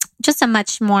 just a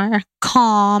much more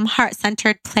calm,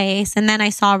 heart-centered place. And then I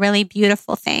saw really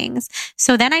beautiful things.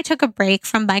 So then I took a break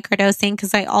from microdosing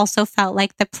because I also felt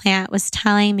like the plant was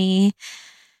telling me,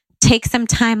 take some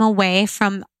time away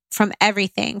from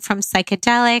everything, from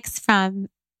psychedelics, from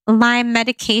Lyme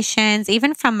medications,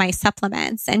 even from my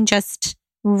supplements, and just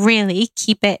really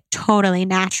keep it totally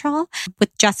natural with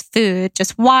just food,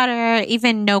 just water,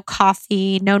 even no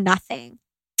coffee, no nothing.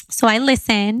 So I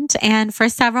listened, and for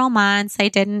several months, I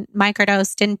didn't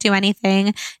microdose, didn't do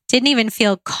anything, didn't even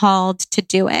feel called to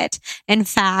do it. In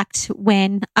fact,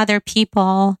 when other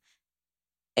people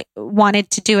wanted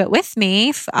to do it with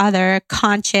me, other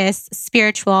conscious,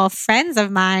 spiritual friends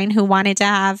of mine who wanted to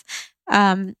have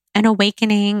an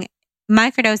awakening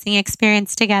microdosing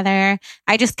experience together,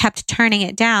 I just kept turning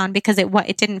it down because it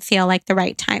didn't feel like the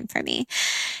right time for me.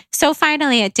 So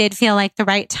finally, it did feel like the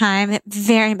right time. It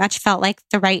very much felt like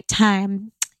the right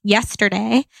time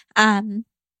yesterday. And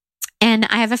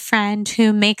I have a friend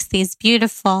who makes these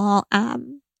beautiful,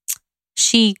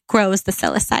 she grows the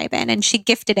psilocybin, and she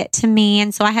gifted it to me.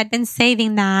 And so I had been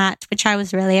saving that, which I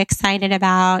was really excited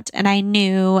about. And I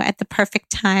knew at the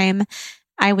perfect time,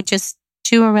 I would just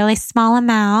do a really small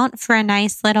amount for a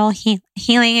nice little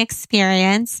healing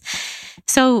experience.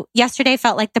 So yesterday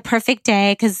felt like the perfect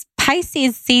day because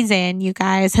Pisces season, you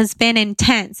guys, has been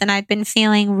intense, and I've been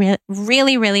feeling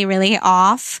really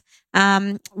off,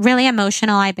 really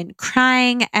emotional. I've been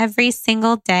crying every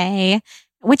single day,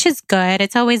 which is good.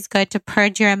 It's always good to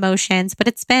purge your emotions, but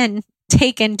it's been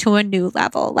taken to a new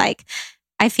level. Like,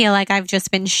 I feel like I've just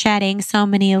been shedding so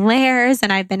many layers,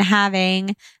 and I've been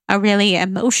having a really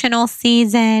emotional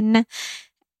season.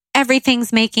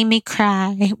 Everything's making me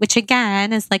cry, which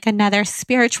again is like another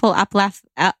spiritual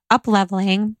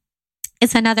up-leveling.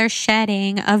 It's another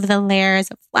shedding of the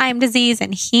layers of Lyme disease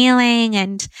and healing,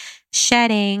 and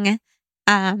shedding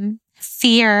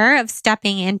fear of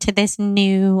stepping into this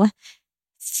new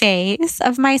phase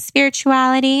of my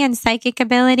spirituality and psychic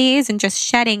abilities, and just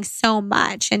shedding so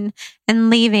much and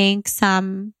leaving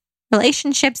some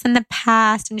relationships in the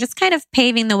past, and just kind of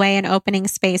paving the way and opening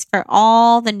space for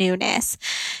all the newness.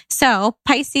 So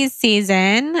Pisces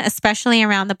season, especially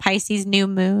around the Pisces new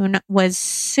moon, was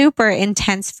super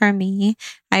intense for me.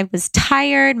 I was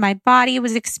tired. My body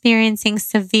was experiencing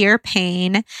severe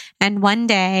pain. And one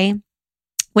day,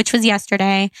 which was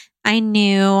yesterday, I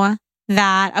knew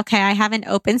that, okay, I have an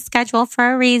open schedule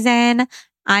for a reason.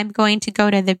 I'm going to go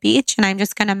to the beach, and I'm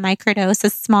just going to microdose a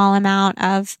small amount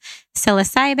of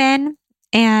psilocybin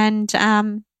and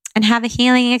have a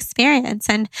healing experience.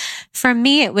 And for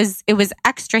me, it was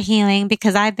extra healing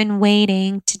because I've been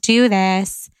waiting to do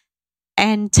this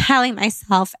and telling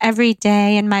myself every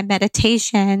day in my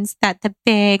meditations that the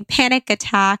big panic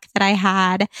attack that I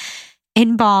had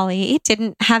in Bali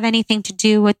didn't have anything to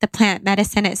do with the plant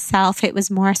medicine itself. It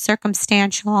was more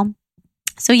circumstantial.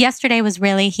 So yesterday was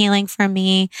really healing for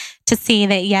me to see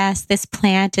that, yes, this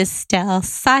plant is still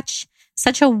such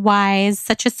a wise,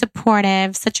 such a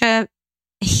supportive, such a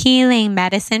healing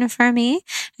medicine for me,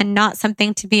 and not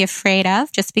something to be afraid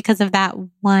of just because of that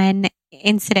one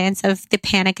incidence of the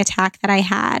panic attack that I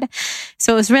had.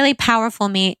 So it was really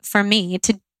powerful for me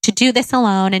to do this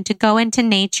alone and to go into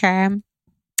nature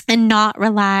and not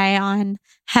rely on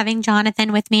having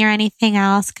Jonathan with me or anything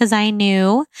else, because I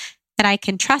knew that I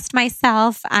can trust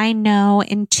myself. I know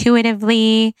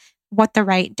intuitively what the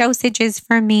right dosage is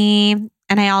for me.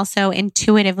 And I also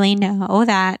intuitively know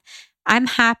that I'm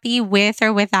happy with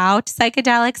or without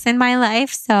psychedelics in my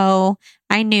life. So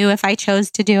I knew if I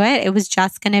chose to do it, it was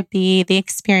just going to be the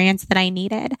experience that I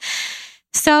needed.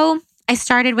 So I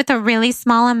started with a really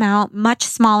small amount, much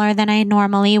smaller than I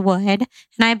normally would.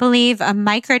 And I believe a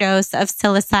microdose of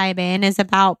psilocybin is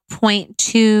about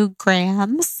 0.2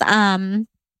 grams.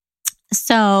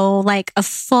 So like a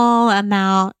full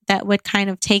amount that would kind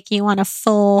of take you on a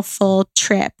full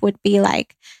trip would be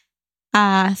like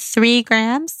 3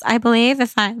 grams, I believe,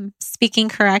 if I'm speaking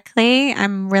correctly.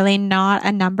 I'm really not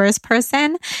a numbers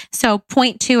person. So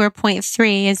 0.2 or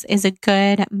 0.3 is a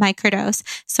good microdose.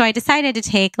 So I decided to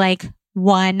take like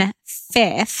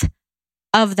 1/5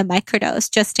 of the microdose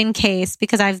just in case,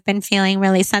 because I've been feeling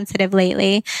really sensitive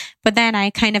lately. But then I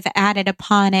kind of added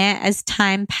upon it as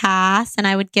time passed, and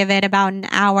I would give it about an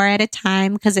hour at a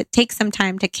time because it takes some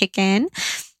time to kick in.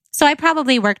 So I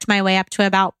probably worked my way up to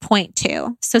about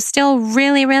 0.2. So still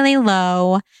really, really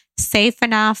low, safe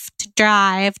enough to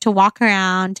drive, to walk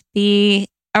around, be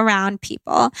around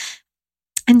people,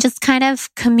 and just kind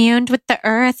of communed with the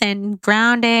earth and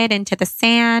grounded into the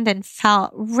sand and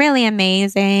felt really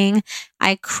amazing.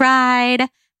 I cried.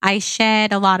 I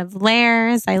shed a lot of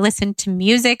layers. I listened to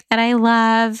music that I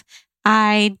love.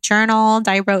 I journaled.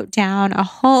 I wrote down a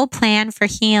whole plan for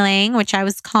healing, which I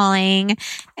was calling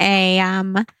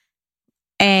a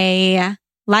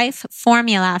life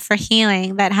formula for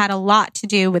healing that had a lot to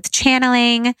do with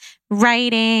channeling,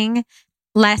 writing,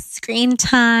 less screen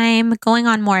time, going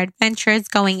on more adventures,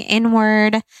 going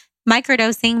inward,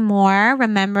 microdosing more,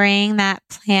 remembering that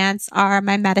plants are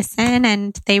my medicine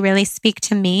and they really speak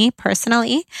to me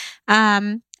personally.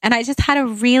 And I just had a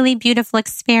really beautiful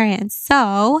experience.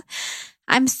 So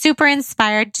I'm super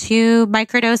inspired to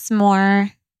microdose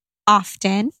more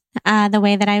often, the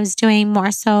way that I was doing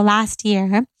more so last year.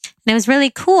 And it was really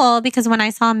cool because when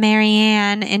I saw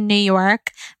Marianne in New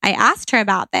York, I asked her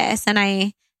about this,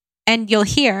 and you'll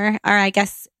hear, or I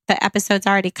guess the episode's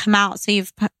already come out, so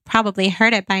you've probably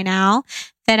heard it by now,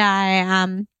 that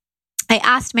I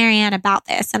asked Marianne about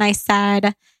this, and I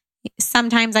said,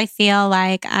 sometimes I feel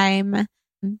like I'm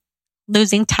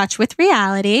losing touch with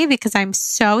reality because I'm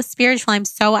so spiritual, I'm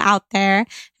so out there,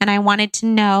 and I wanted to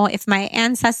know if my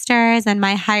ancestors and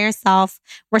my higher self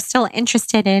were still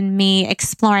interested in me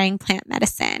exploring plant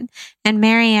medicine. And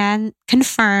Marianne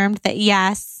confirmed that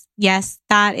yes,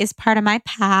 that is part of my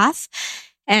path.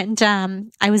 And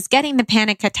I was getting the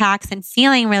panic attacks and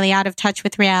feeling really out of touch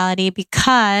with reality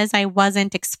because I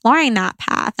wasn't exploring that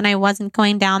path and I wasn't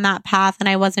going down that path and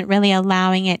I wasn't really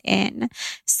allowing it in.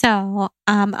 So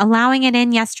allowing it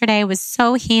in yesterday was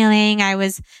so healing. I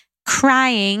was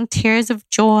crying tears of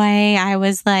joy. I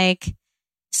was like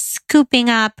scooping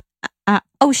up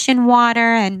ocean water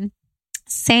and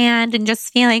sand and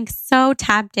just feeling so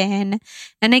tapped in.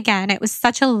 And again, it was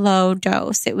such a low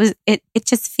dose. It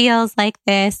just feels like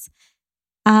this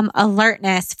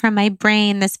alertness from my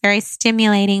brain, this very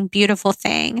stimulating, beautiful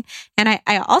thing. And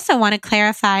I also want to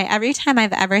clarify, every time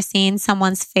I've ever seen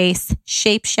someone's face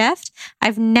shapeshift,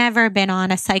 I've never been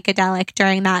on a psychedelic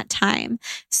during that time.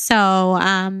 So,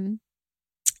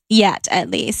 yet at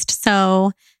least.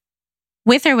 So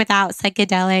with or without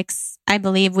psychedelics, I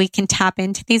believe we can tap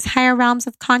into these higher realms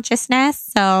of consciousness.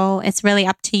 So it's really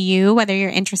up to you whether you're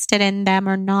interested in them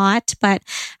or not. But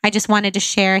I just wanted to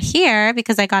share here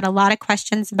because I got a lot of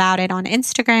questions about it on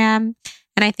Instagram.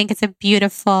 And I think it's a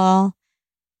beautiful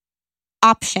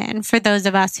option for those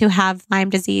of us who have Lyme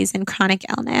disease and chronic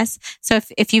illness. So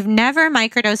if you've never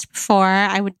microdosed before,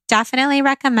 I would definitely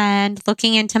recommend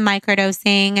looking into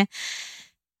microdosing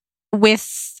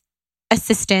with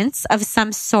assistance of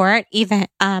some sort, even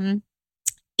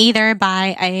either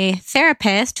by a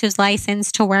therapist who's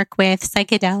licensed to work with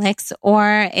psychedelics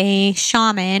or a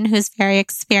shaman who's very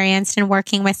experienced in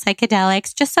working with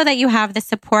psychedelics, just so that you have the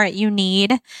support you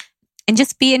need and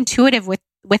just be intuitive with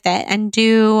it and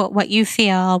do what you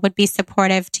feel would be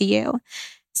supportive to you.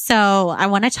 So I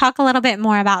want to talk a little bit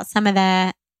more about some of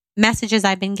the messages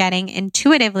I've been getting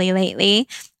intuitively lately.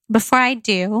 Before I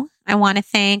do, I want to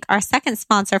thank our second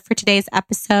sponsor for today's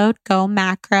episode, Go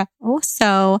Macro.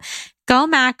 So Go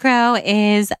Macro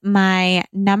is my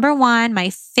number one, my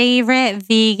favorite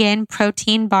vegan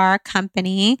protein bar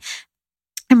company.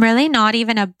 I'm really not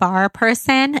even a bar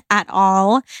person at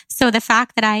all. So the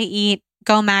fact that I eat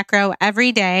Go Macro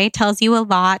every day tells you a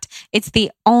lot. It's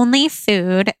the only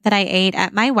food that I ate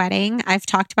at my wedding. I've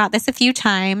talked about this a few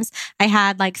times. I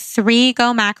had like 3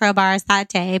 Go Macro bars that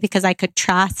day because I could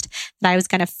trust that I was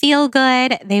going to feel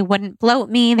good. They wouldn't bloat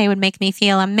me. They would make me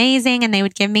feel amazing and they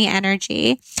would give me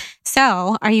energy.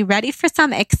 So, are you ready for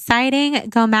some exciting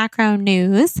Go Macro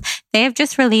news? They have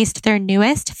just released their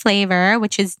newest flavor,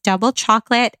 which is double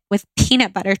chocolate with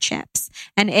peanut butter chips.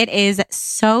 And it is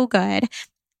so good.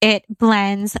 It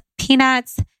blends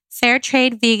peanuts, fair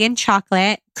trade vegan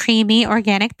chocolate, creamy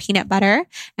organic peanut butter,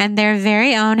 and their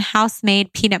very own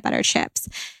house-made peanut butter chips.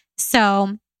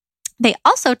 So they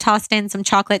also tossed in some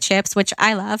chocolate chips, which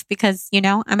I love because,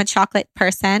 I'm a chocolate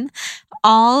person.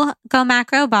 All Go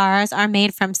Macro bars are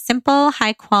made from simple,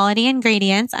 high-quality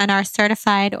ingredients and are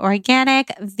certified organic,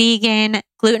 vegan,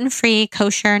 gluten-free,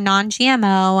 kosher,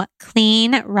 non-GMO,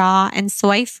 clean, raw, and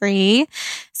soy-free.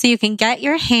 So you can get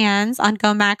your hands on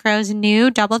Go Macro's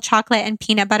new double chocolate and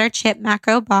peanut butter chip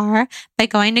macro bar by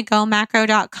going to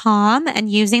gomacro.com and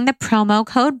using the promo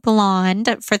code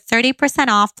BLONDE for 30%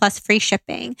 off plus free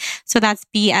shipping. So that's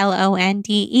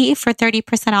BLONDE for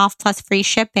 30% off plus free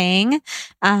shipping.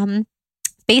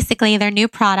 Basically, their new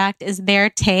product is their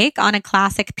take on a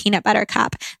classic peanut butter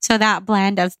cup. So that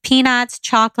blend of peanuts,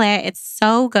 chocolate, it's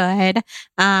so good.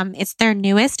 It's their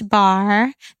newest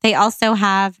bar. They also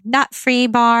have nut-free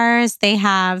bars. They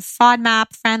have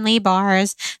FODMAP-friendly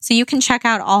bars. So you can check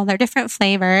out all their different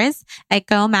flavors at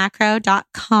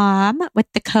gomacro.com with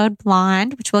the code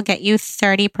BLONDE, which will get you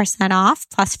 30% off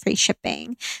plus free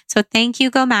shipping. So thank you,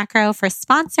 Go Macro, for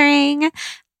sponsoring.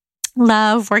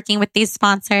 Love working with these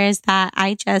sponsors that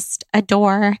I just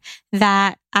adore,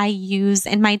 that I use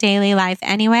in my daily life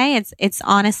anyway. It's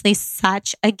honestly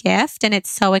such a gift, and it's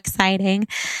so exciting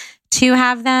to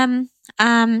have them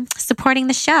supporting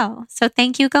the show. So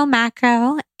thank you, Go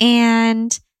Macro.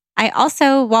 And I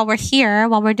also, while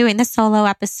we're doing the solo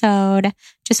episode,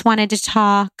 just wanted to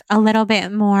talk a little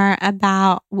bit more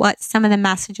about what some of the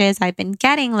messages I've been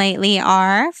getting lately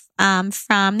are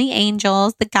from the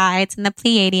angels, the guides, and the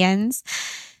Pleiadians.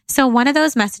 So one of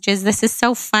those messages, this is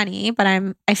so funny, but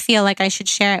I feel like I should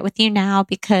share it with you now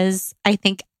because I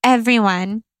think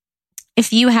everyone,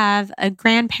 if you have a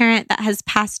grandparent that has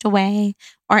passed away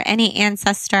or any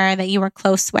ancestor that you were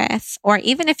close with, or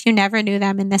even if you never knew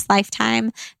them in this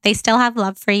lifetime, they still have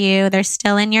love for you. They're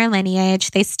still in your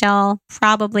lineage. They still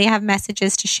probably have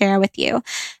messages to share with you.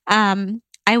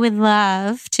 I would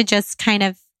love to just kind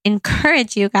of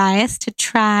encourage you guys to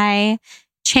try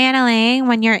channeling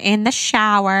when you're in the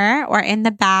shower or in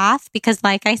the bath, because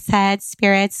like I said,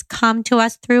 spirits come to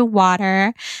us through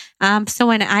water. So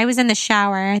when I was in the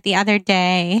shower the other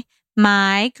day,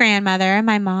 my grandmother,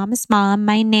 my mom's mom,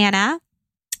 my Nana,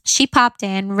 she popped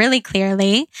in really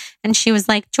clearly and she was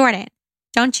like, Jordan,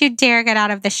 don't you dare get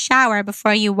out of the shower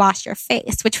before you wash your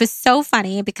face, which was so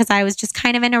funny because I was just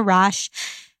kind of in a rush.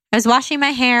 I was washing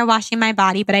my hair, washing my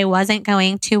body, but I wasn't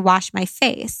going to wash my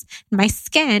face. My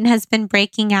skin has been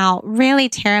breaking out really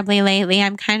terribly lately.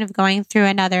 I'm kind of going through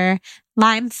another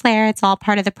Lyme flare. It's all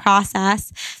part of the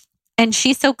process. And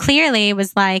she so clearly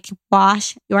was like,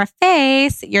 wash your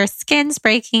face. Your skin's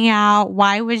breaking out.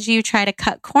 Why would you try to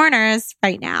cut corners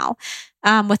right now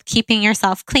with keeping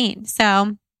yourself clean?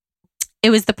 So it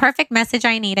was the perfect message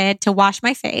I needed to wash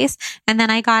my face. And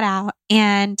then I got out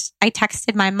and I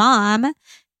texted my mom,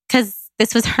 because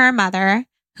this was her mother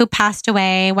who passed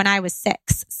away when I was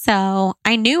 6. So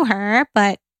I knew her,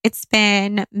 but it's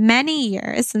been many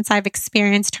years since I've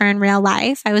experienced her in real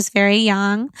life. I was very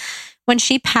young when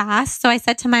she passed. So I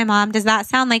said to my mom, does that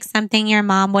sound like something your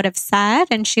mom would have said?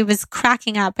 And she was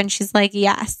cracking up and she's like,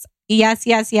 yes.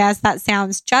 That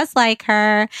sounds just like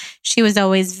her. She was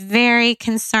always very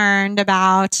concerned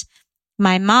about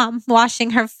my mom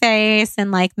washing her face and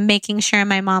like making sure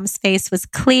my mom's face was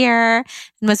clear,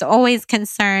 and was always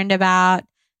concerned about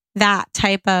that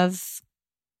type of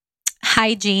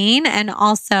hygiene. And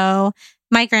also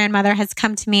my grandmother has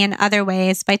come to me in other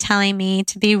ways by telling me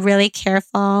to be really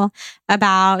careful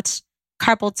about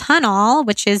carpal tunnel,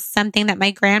 which is something that my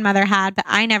grandmother had, but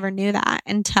I never knew that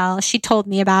until she told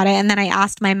me about it. And then I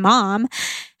asked my mom,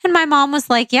 and my mom was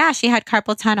like, yeah, she had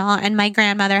carpal tunnel. And my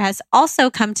grandmother has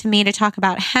also come to me to talk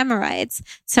about hemorrhoids.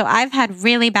 So I've had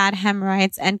really bad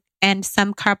hemorrhoids and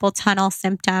some carpal tunnel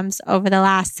symptoms over the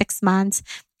last 6 months.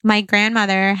 My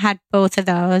grandmother had both of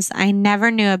those. I never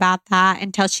knew about that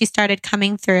until she started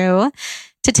coming through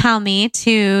to tell me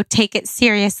to take it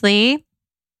seriously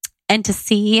and to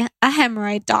see a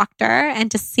hemorrhoid doctor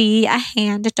and to see a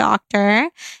hand doctor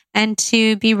and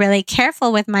to be really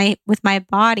careful with my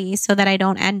body so that I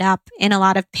don't end up in a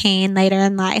lot of pain later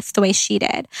in life the way she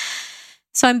did.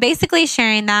 So I'm basically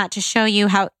sharing that to show you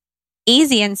how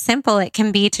easy and simple it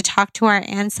can be to talk to our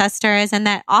ancestors, and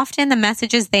that often the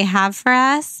messages they have for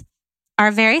us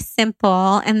are very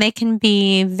simple and they can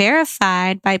be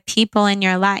verified by people in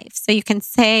your life. So you can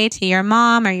say to your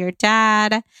mom or your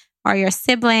dad or your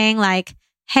sibling, like,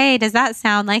 hey, does that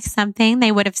sound like something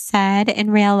they would have said in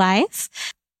real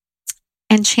life?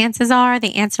 And chances are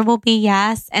the answer will be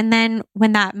yes. And then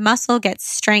when that muscle gets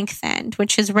strengthened,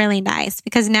 which is really nice,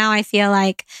 because now I feel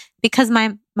like, because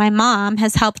my mom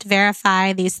has helped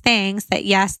verify these things, that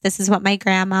yes, this is what my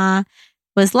grandma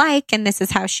was like and this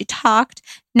is how she talked.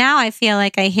 Now I feel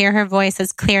like I hear her voice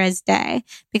as clear as day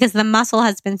because the muscle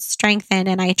has been strengthened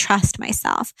and I trust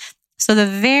myself. So the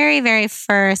very, very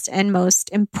first and most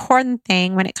important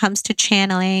thing when it comes to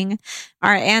channeling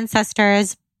our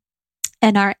ancestors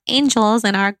and our angels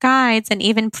and our guides and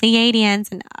even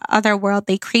Pleiadians and other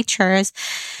worldly creatures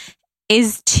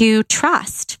is to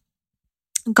trust.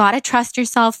 Gotta trust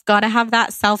yourself, gotta have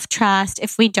that self-trust.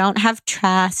 If we don't have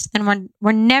trust, then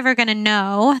we're never gonna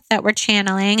know that we're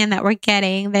channeling and that we're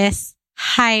getting this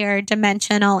higher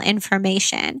dimensional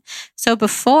information. So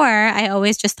before, I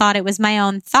always just thought it was my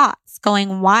own thoughts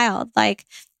going wild. Like,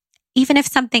 even if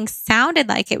something sounded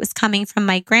like it was coming from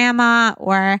my grandma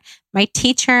or my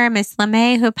teacher, Miss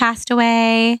LeMay, who passed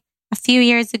away a few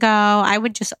years ago, I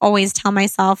would just always tell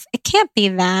myself, it can't be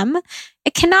them.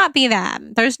 It cannot be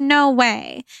them. There's no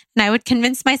way. And I would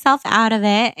convince myself out of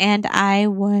it, and I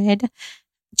would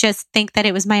just think that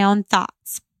it was my own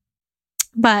thoughts.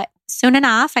 But soon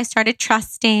enough, I started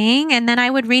trusting, and then I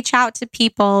would reach out to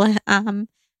people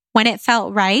when it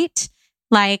felt right.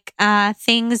 Like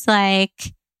things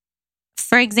like,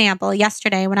 for example,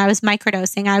 yesterday when I was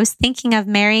microdosing, I was thinking of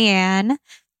Marianne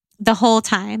the whole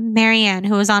time. Marianne,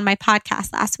 who was on my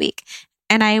podcast last week.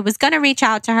 And I was going to reach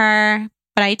out to her,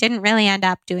 but I didn't really end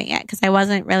up doing it because I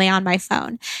wasn't really on my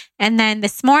phone. And then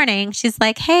this morning, she's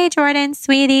like, hey, Jordan,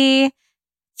 sweetie,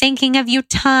 thinking of you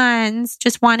tons.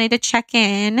 Just wanted to check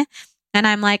in. And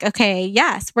I'm like, okay,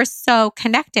 yes, we're so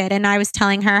connected. And I was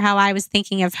telling her how I was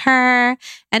thinking of her.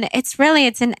 And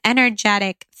it's an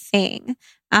energetic thing.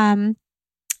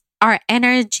 Our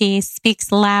energy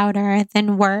speaks louder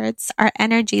than words. Our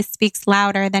energy speaks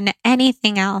louder than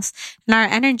anything else. And our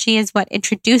energy is what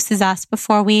introduces us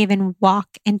before we even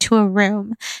walk into a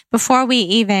room, before we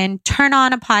even turn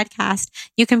on a podcast.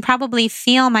 You can probably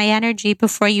feel my energy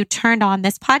before you turned on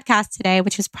this podcast today,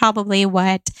 which is probably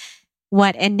what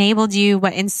enabled you,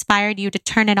 what inspired you to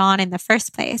turn it on in the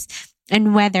first place.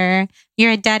 And whether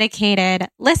you're a dedicated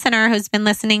listener who's been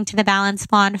listening to The Balanced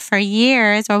Blonde for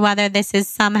years, or whether this is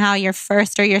somehow your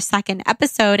first or your second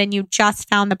episode and you just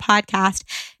found the podcast,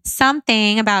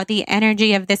 something about the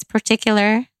energy of this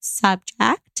particular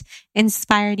subject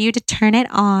inspired you to turn it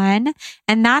on.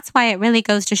 And that's why it really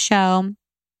goes to show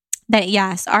that,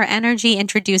 yes, our energy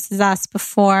introduces us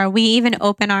before we even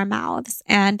open our mouths.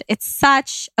 And it's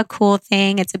such a cool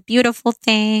thing. It's a beautiful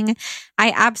thing.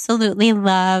 I absolutely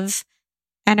love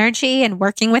energy and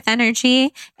working with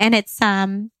energy. And it's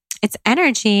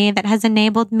energy that has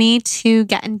enabled me to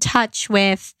get in touch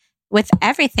with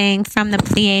everything from the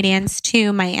Pleiadians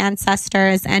to my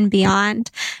ancestors and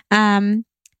beyond.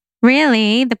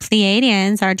 Really, the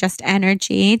Pleiadians are just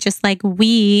energy, just like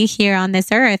we here on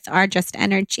this earth are just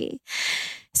energy.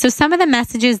 So some of the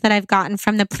messages that I've gotten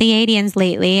from the Pleiadians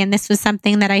lately, and this was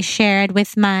something that I shared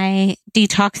with my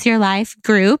Detox Your Life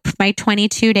group, my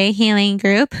 22-day healing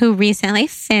group, who recently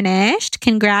finished.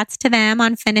 Congrats to them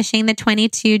on finishing the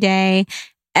 22-day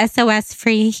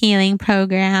SOS-free healing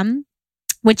program,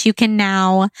 which you can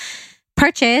now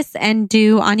purchase and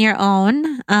do on your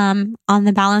own on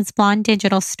the Balanced Blonde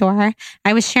digital store.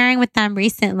 I was sharing with them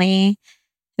recently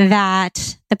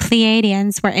that the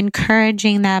Pleiadians were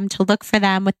encouraging them to look for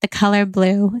them with the color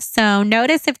blue. So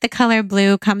notice if the color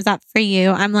blue comes up for you.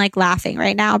 I'm like laughing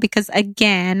right now because,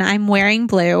 again, I'm wearing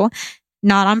blue,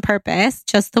 not on purpose,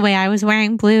 just the way I was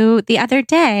wearing blue the other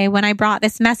day when I brought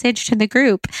this message to the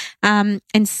group. And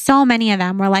so many of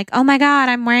them were like, oh my God,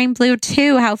 I'm wearing blue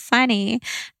too. How funny.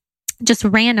 Just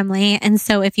randomly. And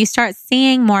so if you start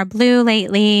seeing more blue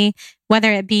lately,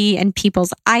 whether it be in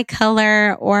people's eye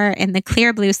color or in the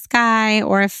clear blue sky,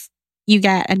 or if you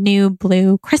get a new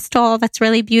blue crystal that's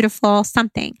really beautiful,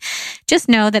 something, just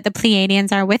know that the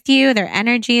Pleiadians are with you. Their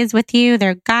energy is with you.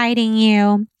 They're guiding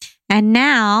you. And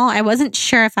now, I wasn't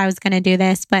sure if I was going to do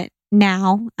this, but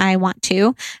now I want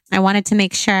to. I wanted to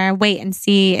make sure, wait and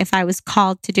see if I was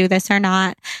called to do this or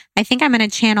not. I think I'm going to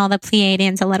channel the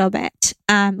Pleiadians a little bit.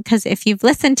 Because if you've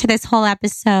listened to this whole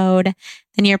episode,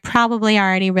 then you're probably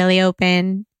already really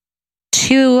open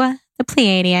to the the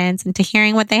Pleiadians and to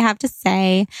hearing what they have to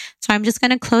say. So I'm just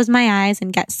going to close my eyes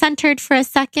and get centered for a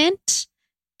second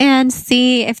and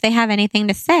see if they have anything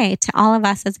to say to all of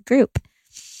us as a group.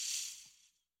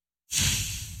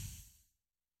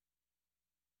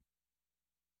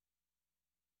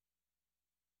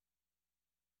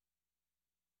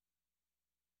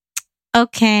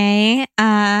 Okay.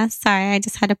 Sorry, I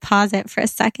just had to pause it for a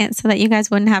second so that you guys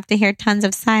wouldn't have to hear tons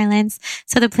of silence.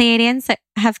 So the Pleiadians that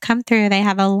have come through, they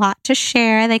have a lot to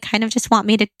share. They kind of just want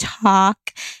me to talk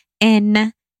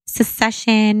in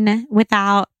succession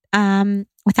without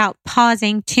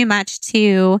pausing too much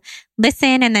to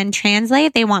listen and then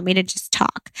translate. They want me to just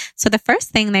talk. So the first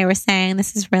thing they were saying,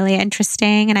 this is really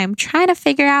interesting, and I'm trying to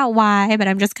figure out why, but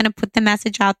I'm just going to put the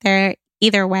message out there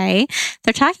either way.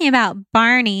 They're talking about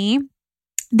Barney,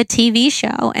 the TV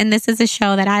show. And this is a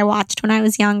show that I watched when I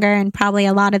was younger, and probably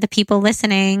a lot of the people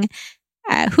listening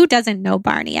who doesn't know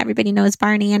Barney. Everybody knows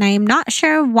Barney. And I'm not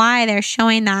sure why they're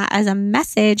showing that as a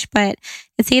message, but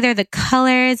it's either the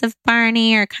colors of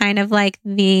Barney or kind of like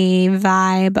the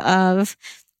vibe of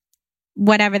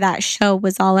whatever that show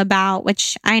was all about,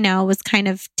 which I know was kind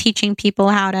of teaching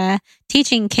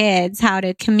kids how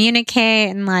to communicate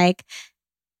and like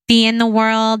be in the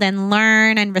world and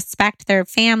learn and respect their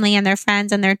family and their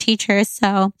friends and their teachers.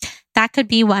 So that could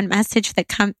be one message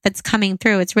that's coming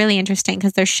through. It's really interesting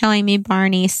because they're showing me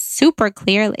Barney super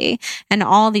clearly, and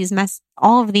all of these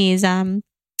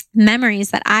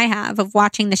memories that I have of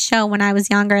watching the show when I was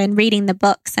younger and reading the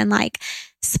books and like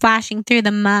splashing through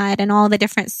the mud and all the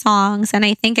different songs. And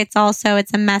I think it's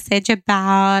a message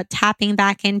about tapping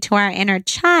back into our inner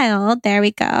child. There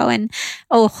we go. And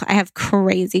I have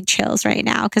crazy chills right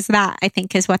now because that I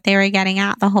think is what they were getting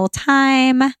at the whole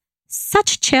time.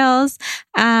 Such chills.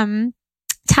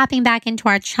 Tapping back into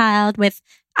our child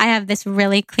I have this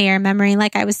really clear memory,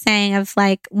 like I was saying, of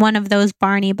like one of those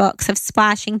Barney books of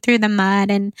splashing through the mud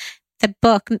and the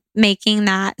book making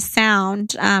that sound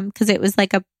because it was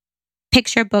like a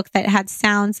picture book that had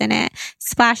sounds in it,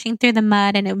 splashing through the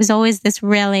mud. And it was always this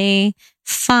really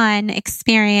fun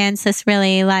experience, this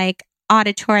really like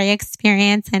auditory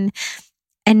experience.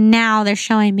 And now they're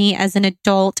showing me as an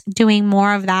adult doing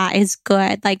more of that is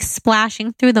good, like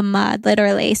splashing through the mud,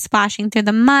 literally splashing through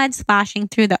the mud, splashing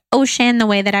through the ocean, the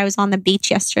way that I was on the beach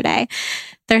yesterday.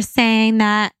 They're saying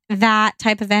that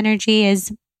type of energy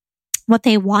is what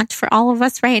they want for all of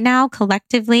us right now,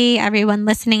 collectively, everyone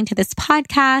listening to this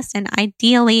podcast, and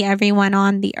ideally everyone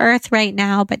on the earth right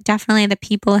now, but definitely the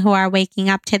people who are waking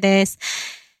up to this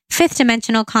fifth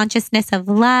dimensional consciousness of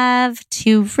love,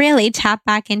 to really tap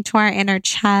back into our inner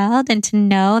child and to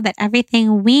know that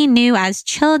everything we knew as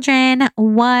children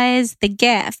was the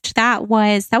gift. That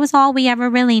was all we ever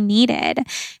really needed.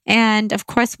 And of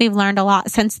course, we've learned a lot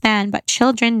since then, but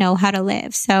children know how to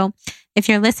live. So if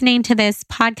you're listening to this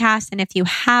podcast and if you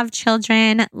have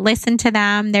children, listen to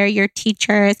them. They're your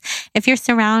teachers. If you're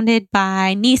surrounded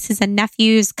by nieces and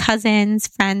nephews, cousins,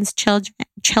 friends,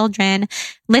 children,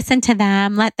 listen to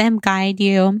them. Let them guide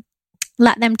you.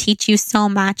 Let them teach you so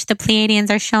much. The Pleiadians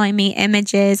are showing me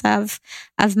images of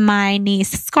my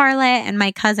niece Scarlett and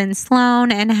my cousin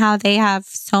Sloan and how they have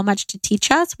so much to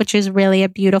teach us, which is really a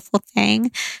beautiful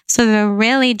thing. So they're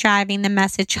really driving the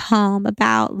message home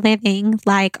about living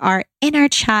like our inner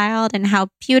child and how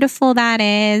beautiful that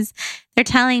is. They're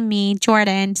telling me,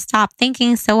 Jordan, stop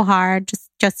thinking so hard.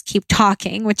 Just keep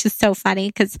talking, which is so funny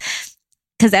because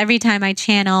every time I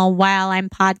channel while I'm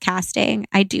podcasting,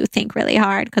 I do think really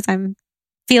hard because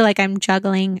feel like I'm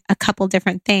juggling a couple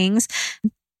different things.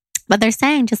 But they're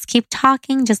saying just keep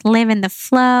talking, just live in the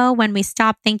flow. When we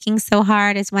stop thinking so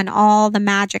hard is when all the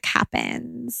magic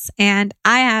happens. And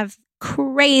I have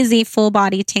crazy full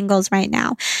body tingles right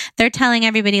now. They're telling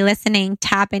everybody listening,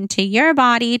 tap into your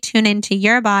body, tune into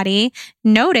your body.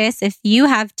 Notice if you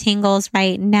have tingles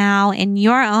right now in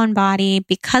your own body,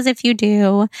 because if you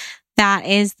do, that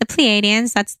is the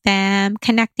Pleiadians. That's them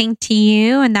connecting to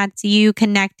you, and that's you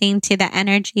connecting to the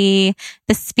energy,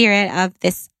 the spirit of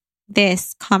this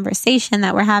conversation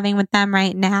that we're having with them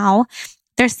right now.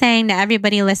 They're saying to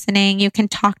everybody listening, you can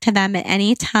talk to them at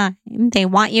any time. They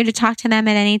want you to talk to them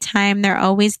at any time. They're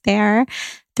always there.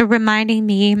 They're reminding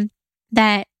me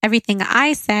that everything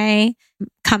I say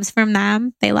comes from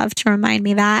them. They love to remind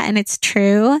me that, and it's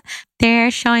true. They're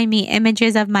showing me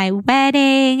images of my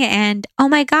wedding, and oh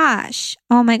my gosh,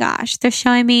 they're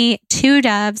showing me two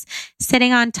doves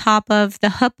sitting on top of the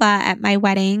huppah at my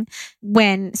wedding,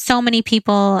 when so many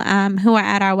people who were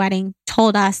at our wedding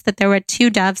told us that there were two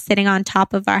doves sitting on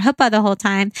top of our huppah the whole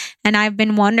time. And I've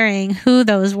been wondering who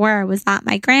those were. Was that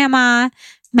my grandma,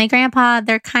 my grandpa?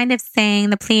 They're kind of saying,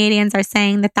 the Pleiadians are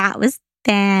saying that was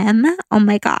them. Oh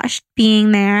my gosh,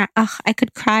 being there. I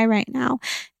could cry right now.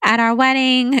 At our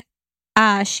wedding,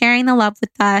 sharing the love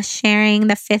with us, sharing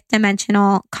the fifth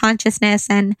dimensional consciousness.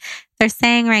 And they're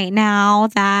saying right now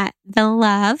that the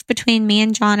love between me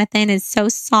and Jonathan is so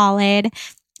solid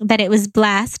that it was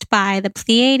blessed by the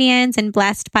Pleiadians and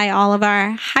blessed by all of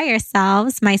our higher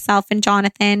selves, myself and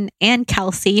Jonathan and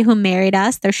Kelsey, who married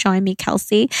us. They're showing me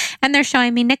Kelsey, and they're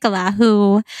showing me Nicola,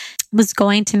 who was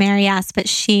going to marry us, but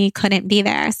she couldn't be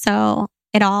there. So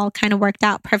it all kind of worked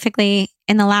out perfectly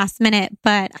in the last minute.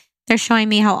 But they're showing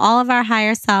me how all of our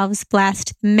higher selves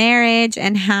blessed marriage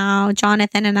and how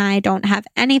Jonathan and I don't have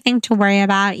anything to worry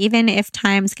about, even if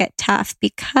times get tough,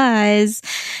 because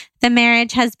the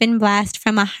marriage has been blessed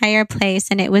from a higher place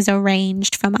and it was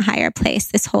arranged from a higher place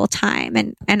this whole time.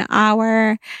 And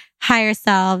our higher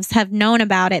selves have known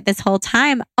about it this whole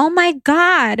time. Oh my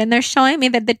God. And they're showing me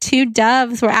that the two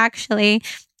doves were actually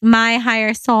my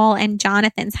higher soul and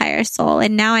Jonathan's higher soul.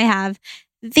 And now I have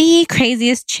the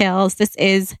craziest chills. This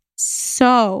is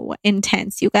so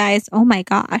intense, you guys. Oh my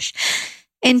gosh.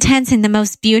 Intense in the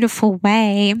most beautiful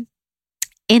way,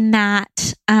 in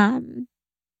that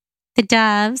the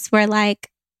doves were like,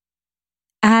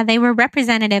 they were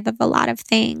representative of a lot of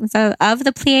things, of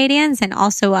the Pleiadians and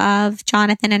also of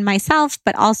Jonathan and myself,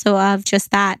 but also of just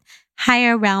that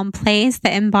higher realm place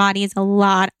that embodies a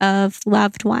lot of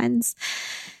loved ones.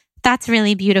 That's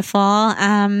really beautiful.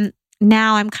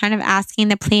 Now I'm kind of asking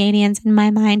the Pleiadians in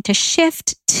my mind to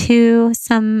shift to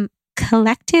some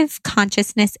collective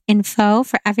consciousness info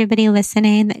for everybody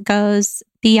listening that goes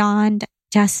beyond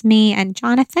just me and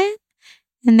Jonathan.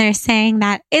 And they're saying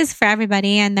that is for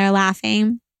everybody, and they're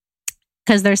laughing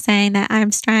because they're saying that I'm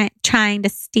trying to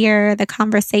steer the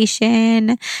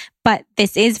conversation, but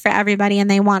this is for everybody,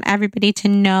 and they want everybody to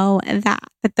know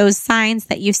that those signs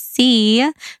that you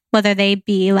see, whether they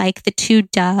be like the two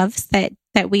doves that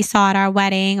we saw at our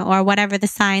wedding, or whatever the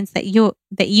signs that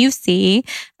you see,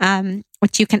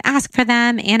 which you can ask for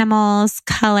them, animals,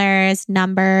 colors,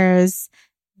 numbers,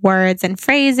 words and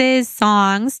phrases,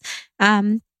 songs,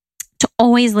 to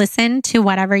always listen to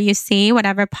whatever you see,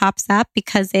 whatever pops up,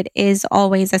 because it is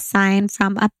always a sign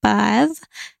from above.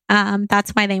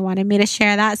 That's why they wanted me to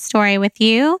share that story with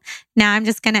you. Now I'm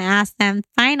just going to ask them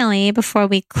finally, before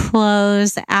we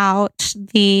close out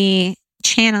the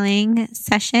channeling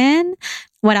session,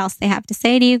 what else they have to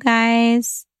say to you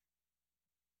guys.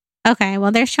 Okay,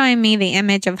 well, they're showing me the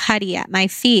image of Huddy at my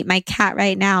feet, my cat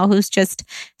right now, who's just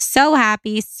so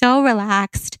happy, so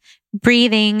relaxed,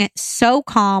 breathing so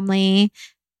calmly,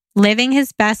 living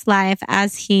his best life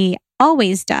as he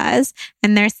always does.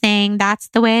 And they're saying that's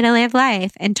the way to live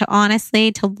life, and to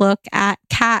honestly, to look at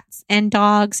cats and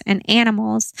dogs and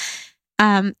animals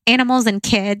and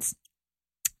kids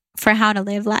for how to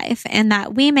live life, and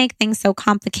that we make things so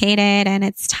complicated, and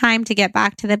it's time to get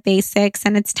back to the basics,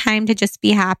 and it's time to just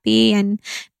be happy and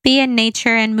be in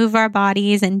nature and move our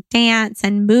bodies and dance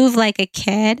and move like a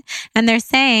kid. And they're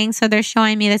saying, so they're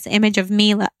showing me this image of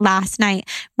me last night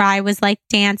where I was like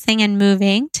dancing and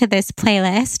moving to this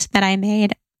playlist that I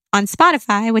made on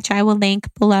Spotify, which I will link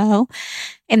below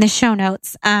in the show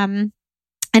notes.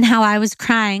 And how I was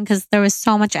crying because there was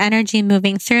so much energy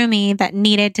moving through me that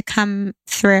needed to come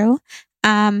through.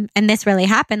 And this really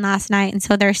happened last night. And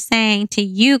so they're saying to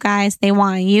you guys, they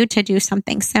want you to do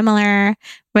something similar,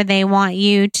 where they want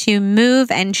you to move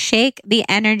and shake the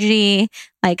energy,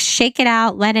 like shake it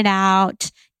out, let it out,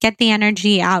 get the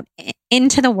energy out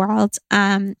into the world,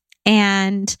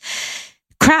 and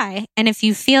cry. And if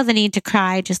you feel the need to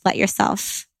cry, just let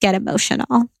yourself get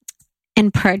emotional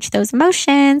and purge those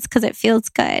emotions because it feels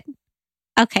good.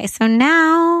 Okay, so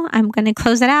now I'm going to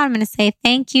close it out. I'm going to say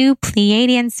thank you,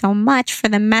 Pleiadians, so much for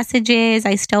the messages.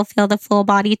 I still feel the full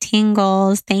body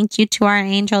tingles. Thank you to our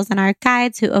angels and our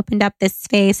guides who opened up this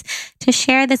space to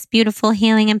share this beautiful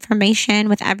healing information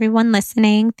with everyone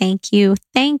listening. Thank you.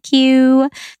 Thank you.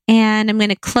 And I'm going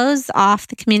to close off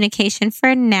the communication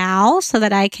for now so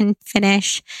that I can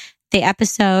finish the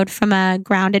episode from a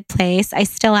grounded place. I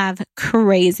still have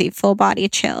crazy full body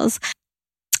chills.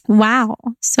 Wow.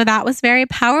 So that was very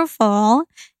powerful.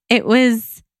 It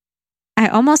was, I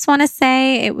almost want to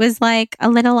say it was like a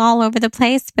little all over the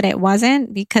place, but it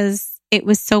wasn't, because it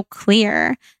was so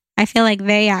clear. I feel like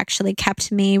they actually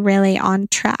kept me really on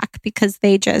track because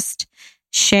they just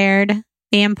shared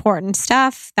the important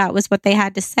stuff. That was what they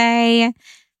had to say.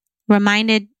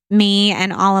 Reminded me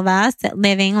and all of us that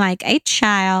living like a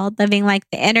child, living like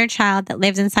the inner child that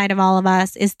lives inside of all of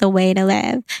us is the way to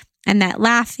live. And that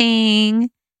laughing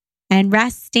and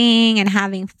resting and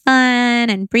having fun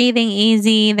and breathing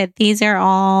easy, that these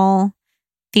are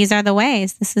the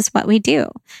ways. This is what we do.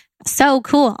 So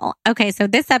cool. Okay, so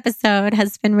this episode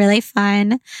has been really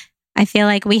fun. I feel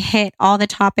like we hit all the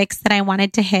topics that I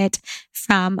wanted to hit,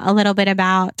 from a little bit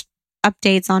about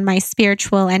updates on my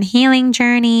spiritual and healing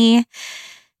journey,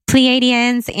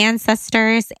 Pleiadians,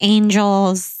 ancestors,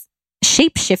 angels,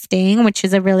 shape-shifting, which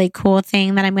is a really cool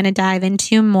thing that I'm going to dive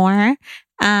into more,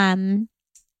 psychedelics,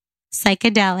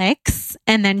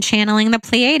 and then channeling the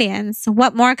Pleiadians.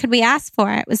 What more could we ask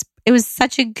for? It was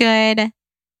such a good...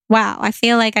 Wow, I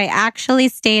feel like I actually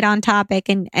stayed on topic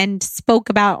and spoke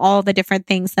about all the different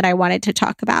things that I wanted to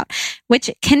talk about, which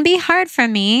can be hard for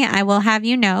me, I will have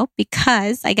you know,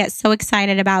 because I get so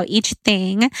excited about each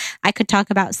thing. I could talk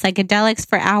about psychedelics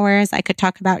for hours. I could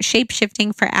talk about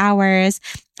shape-shifting for hours.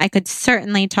 I could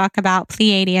certainly talk about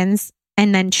Pleiadians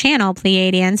and then channel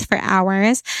Pleiadians for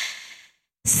hours.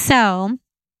 So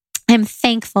I'm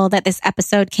thankful that this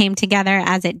episode came together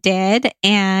as it did.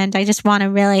 And I just want to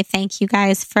really thank you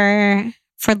guys for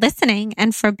listening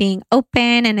and for being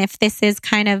open. And if this is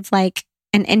kind of like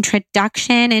an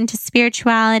introduction into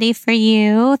spirituality for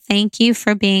you, thank you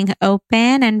for being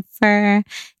open and for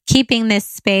keeping this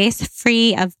space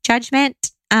free of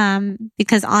judgment.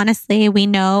 Because honestly, we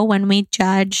know when we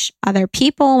judge other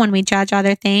people, when we judge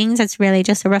other things, it's really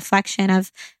just a reflection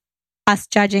of us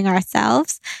judging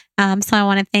ourselves. So I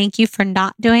want to thank you for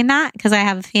not doing that, because I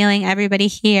have a feeling everybody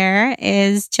here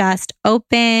is just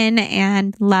open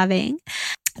and loving.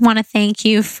 I want to thank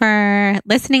you for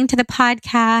listening to the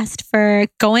podcast, for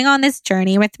going on this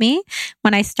journey with me.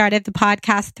 When I started the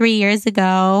podcast 3 years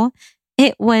ago,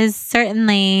 it was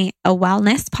certainly a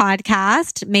wellness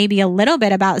podcast, maybe a little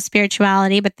bit about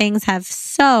spirituality, but things have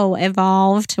so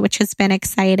evolved, which has been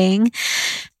exciting.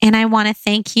 And I want to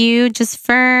thank you just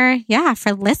for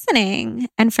listening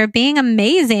and for being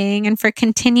amazing and for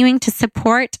continuing to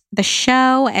support the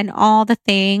show and all the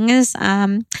things.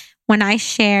 When I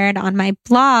shared on my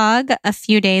blog a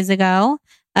few days ago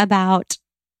about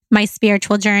my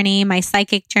spiritual journey, my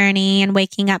psychic journey, and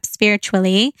waking up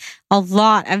spiritually, a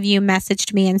lot of you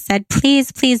messaged me and said, please,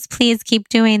 please, please keep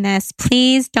doing this.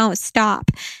 Please don't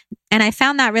stop. And I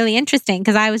found that really interesting,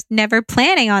 because I was never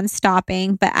planning on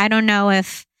stopping, but I don't know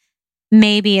if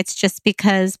maybe it's just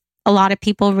because a lot of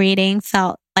people reading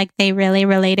felt like they really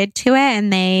related to it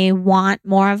and they want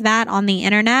more of that on the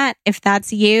internet. If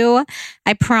that's you,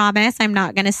 I promise I'm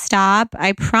not going to stop.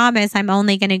 I promise I'm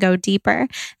only going to go deeper.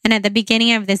 And at the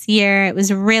beginning of this year, it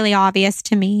was really obvious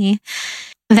to me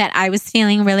that I was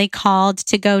feeling really called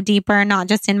to go deeper, not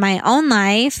just in my own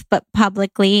life, but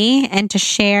publicly, and to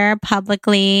share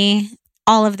publicly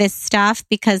all of this stuff,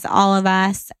 because all of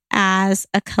us as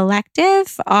a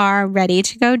collective are ready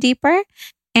to go deeper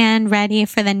and ready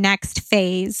for the next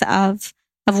phase of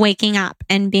waking up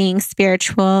and being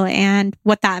spiritual, and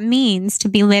what that means to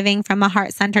be living from a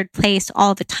heart-centered place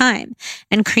all the time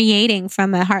and creating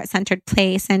from a heart-centered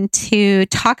place, and to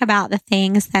talk about the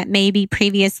things that maybe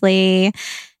previously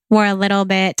were a little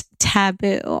bit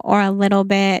taboo or a little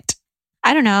bit,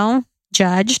 I don't know,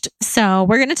 judged. So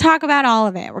we're going to talk about all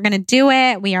of it. We're going to do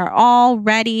it. We are all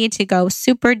ready to go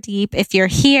super deep. If you're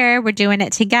here, we're doing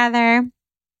it together.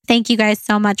 Thank you guys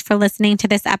so much for listening to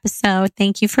this episode.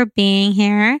 Thank you for being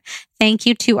here. Thank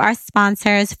you to our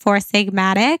sponsors, For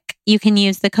Sigmatic. You can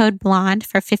use the code BLONDE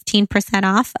for 15%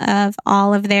 off of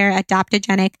all of their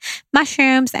adaptogenic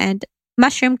mushrooms and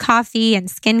mushroom coffee and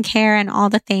skincare and all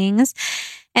the things.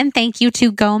 And thank you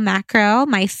to Go Macro,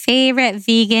 my favorite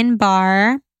vegan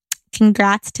bar.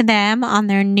 Congrats to them on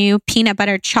their new peanut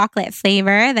butter chocolate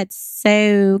flavor. That's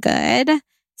so good.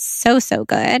 So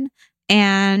good.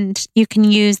 And you can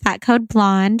use that code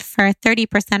BLONDE for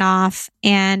 30% off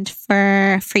and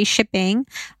for free shipping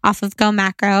off of Go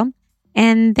Macro.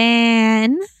 And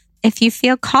then if you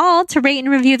feel called to rate and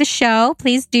review the show,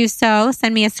 please do so.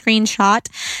 Send me a screenshot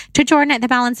to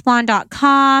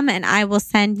Jordan@thebalancedblonde.com, and I will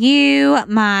send you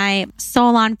my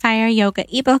Soul on Fire yoga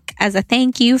ebook as a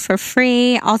thank you for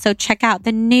free. Also, check out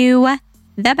the new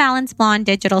The Balanced Blonde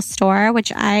digital store,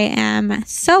 which I am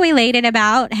so elated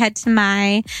about. Head to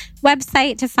my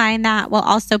website to find that. We'll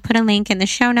also put a link in the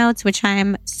show notes, which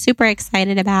I'm super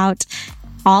excited about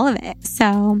all of it.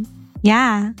 So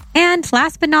yeah. And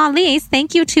last but not least,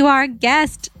 thank you to our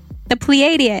guest, the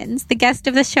Pleiadians, the guest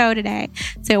of the show today.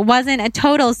 So it wasn't a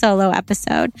total solo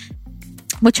episode,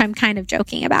 which I'm kind of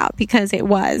joking about, because it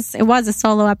was a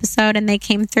solo episode and they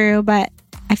came through, but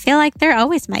I feel like they're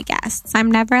always my guests. I'm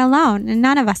never alone, and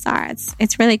none of us are.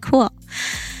 It's really cool.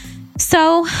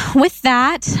 So with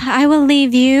that, I will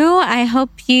leave you. I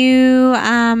hope you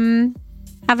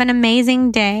have an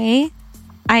amazing day.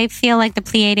 I feel like the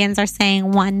Pleiadians are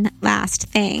saying one last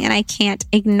thing, and I can't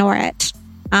ignore it.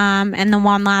 And the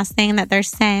one last thing that they're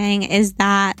saying is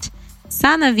that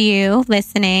some of you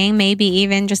listening, maybe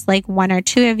even just like one or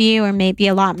two of you, or maybe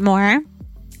a lot more,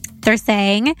 they're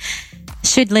saying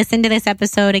should listen to this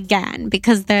episode again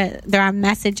because there are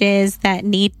messages that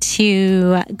need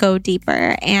to go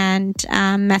deeper and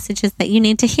messages that you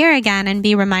need to hear again and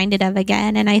be reminded of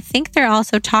again. And I think they're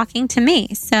also talking to me.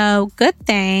 So good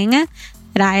thing that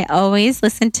I always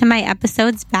listen to my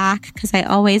episodes back because I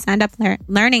always end up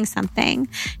learning something,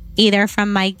 either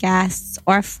from my guests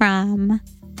or from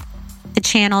the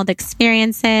channeled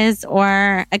experiences,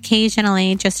 or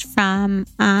occasionally just from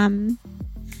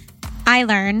I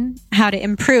learn how to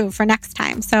improve for next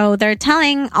time. So they're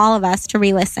telling all of us to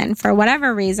re-listen for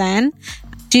whatever reason.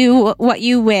 Do what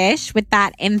you wish with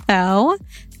that info.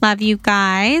 Love you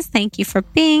guys. Thank you for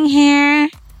being here.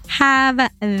 Have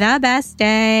the best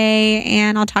day,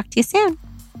 and I'll talk to you soon.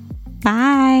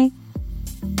 Bye.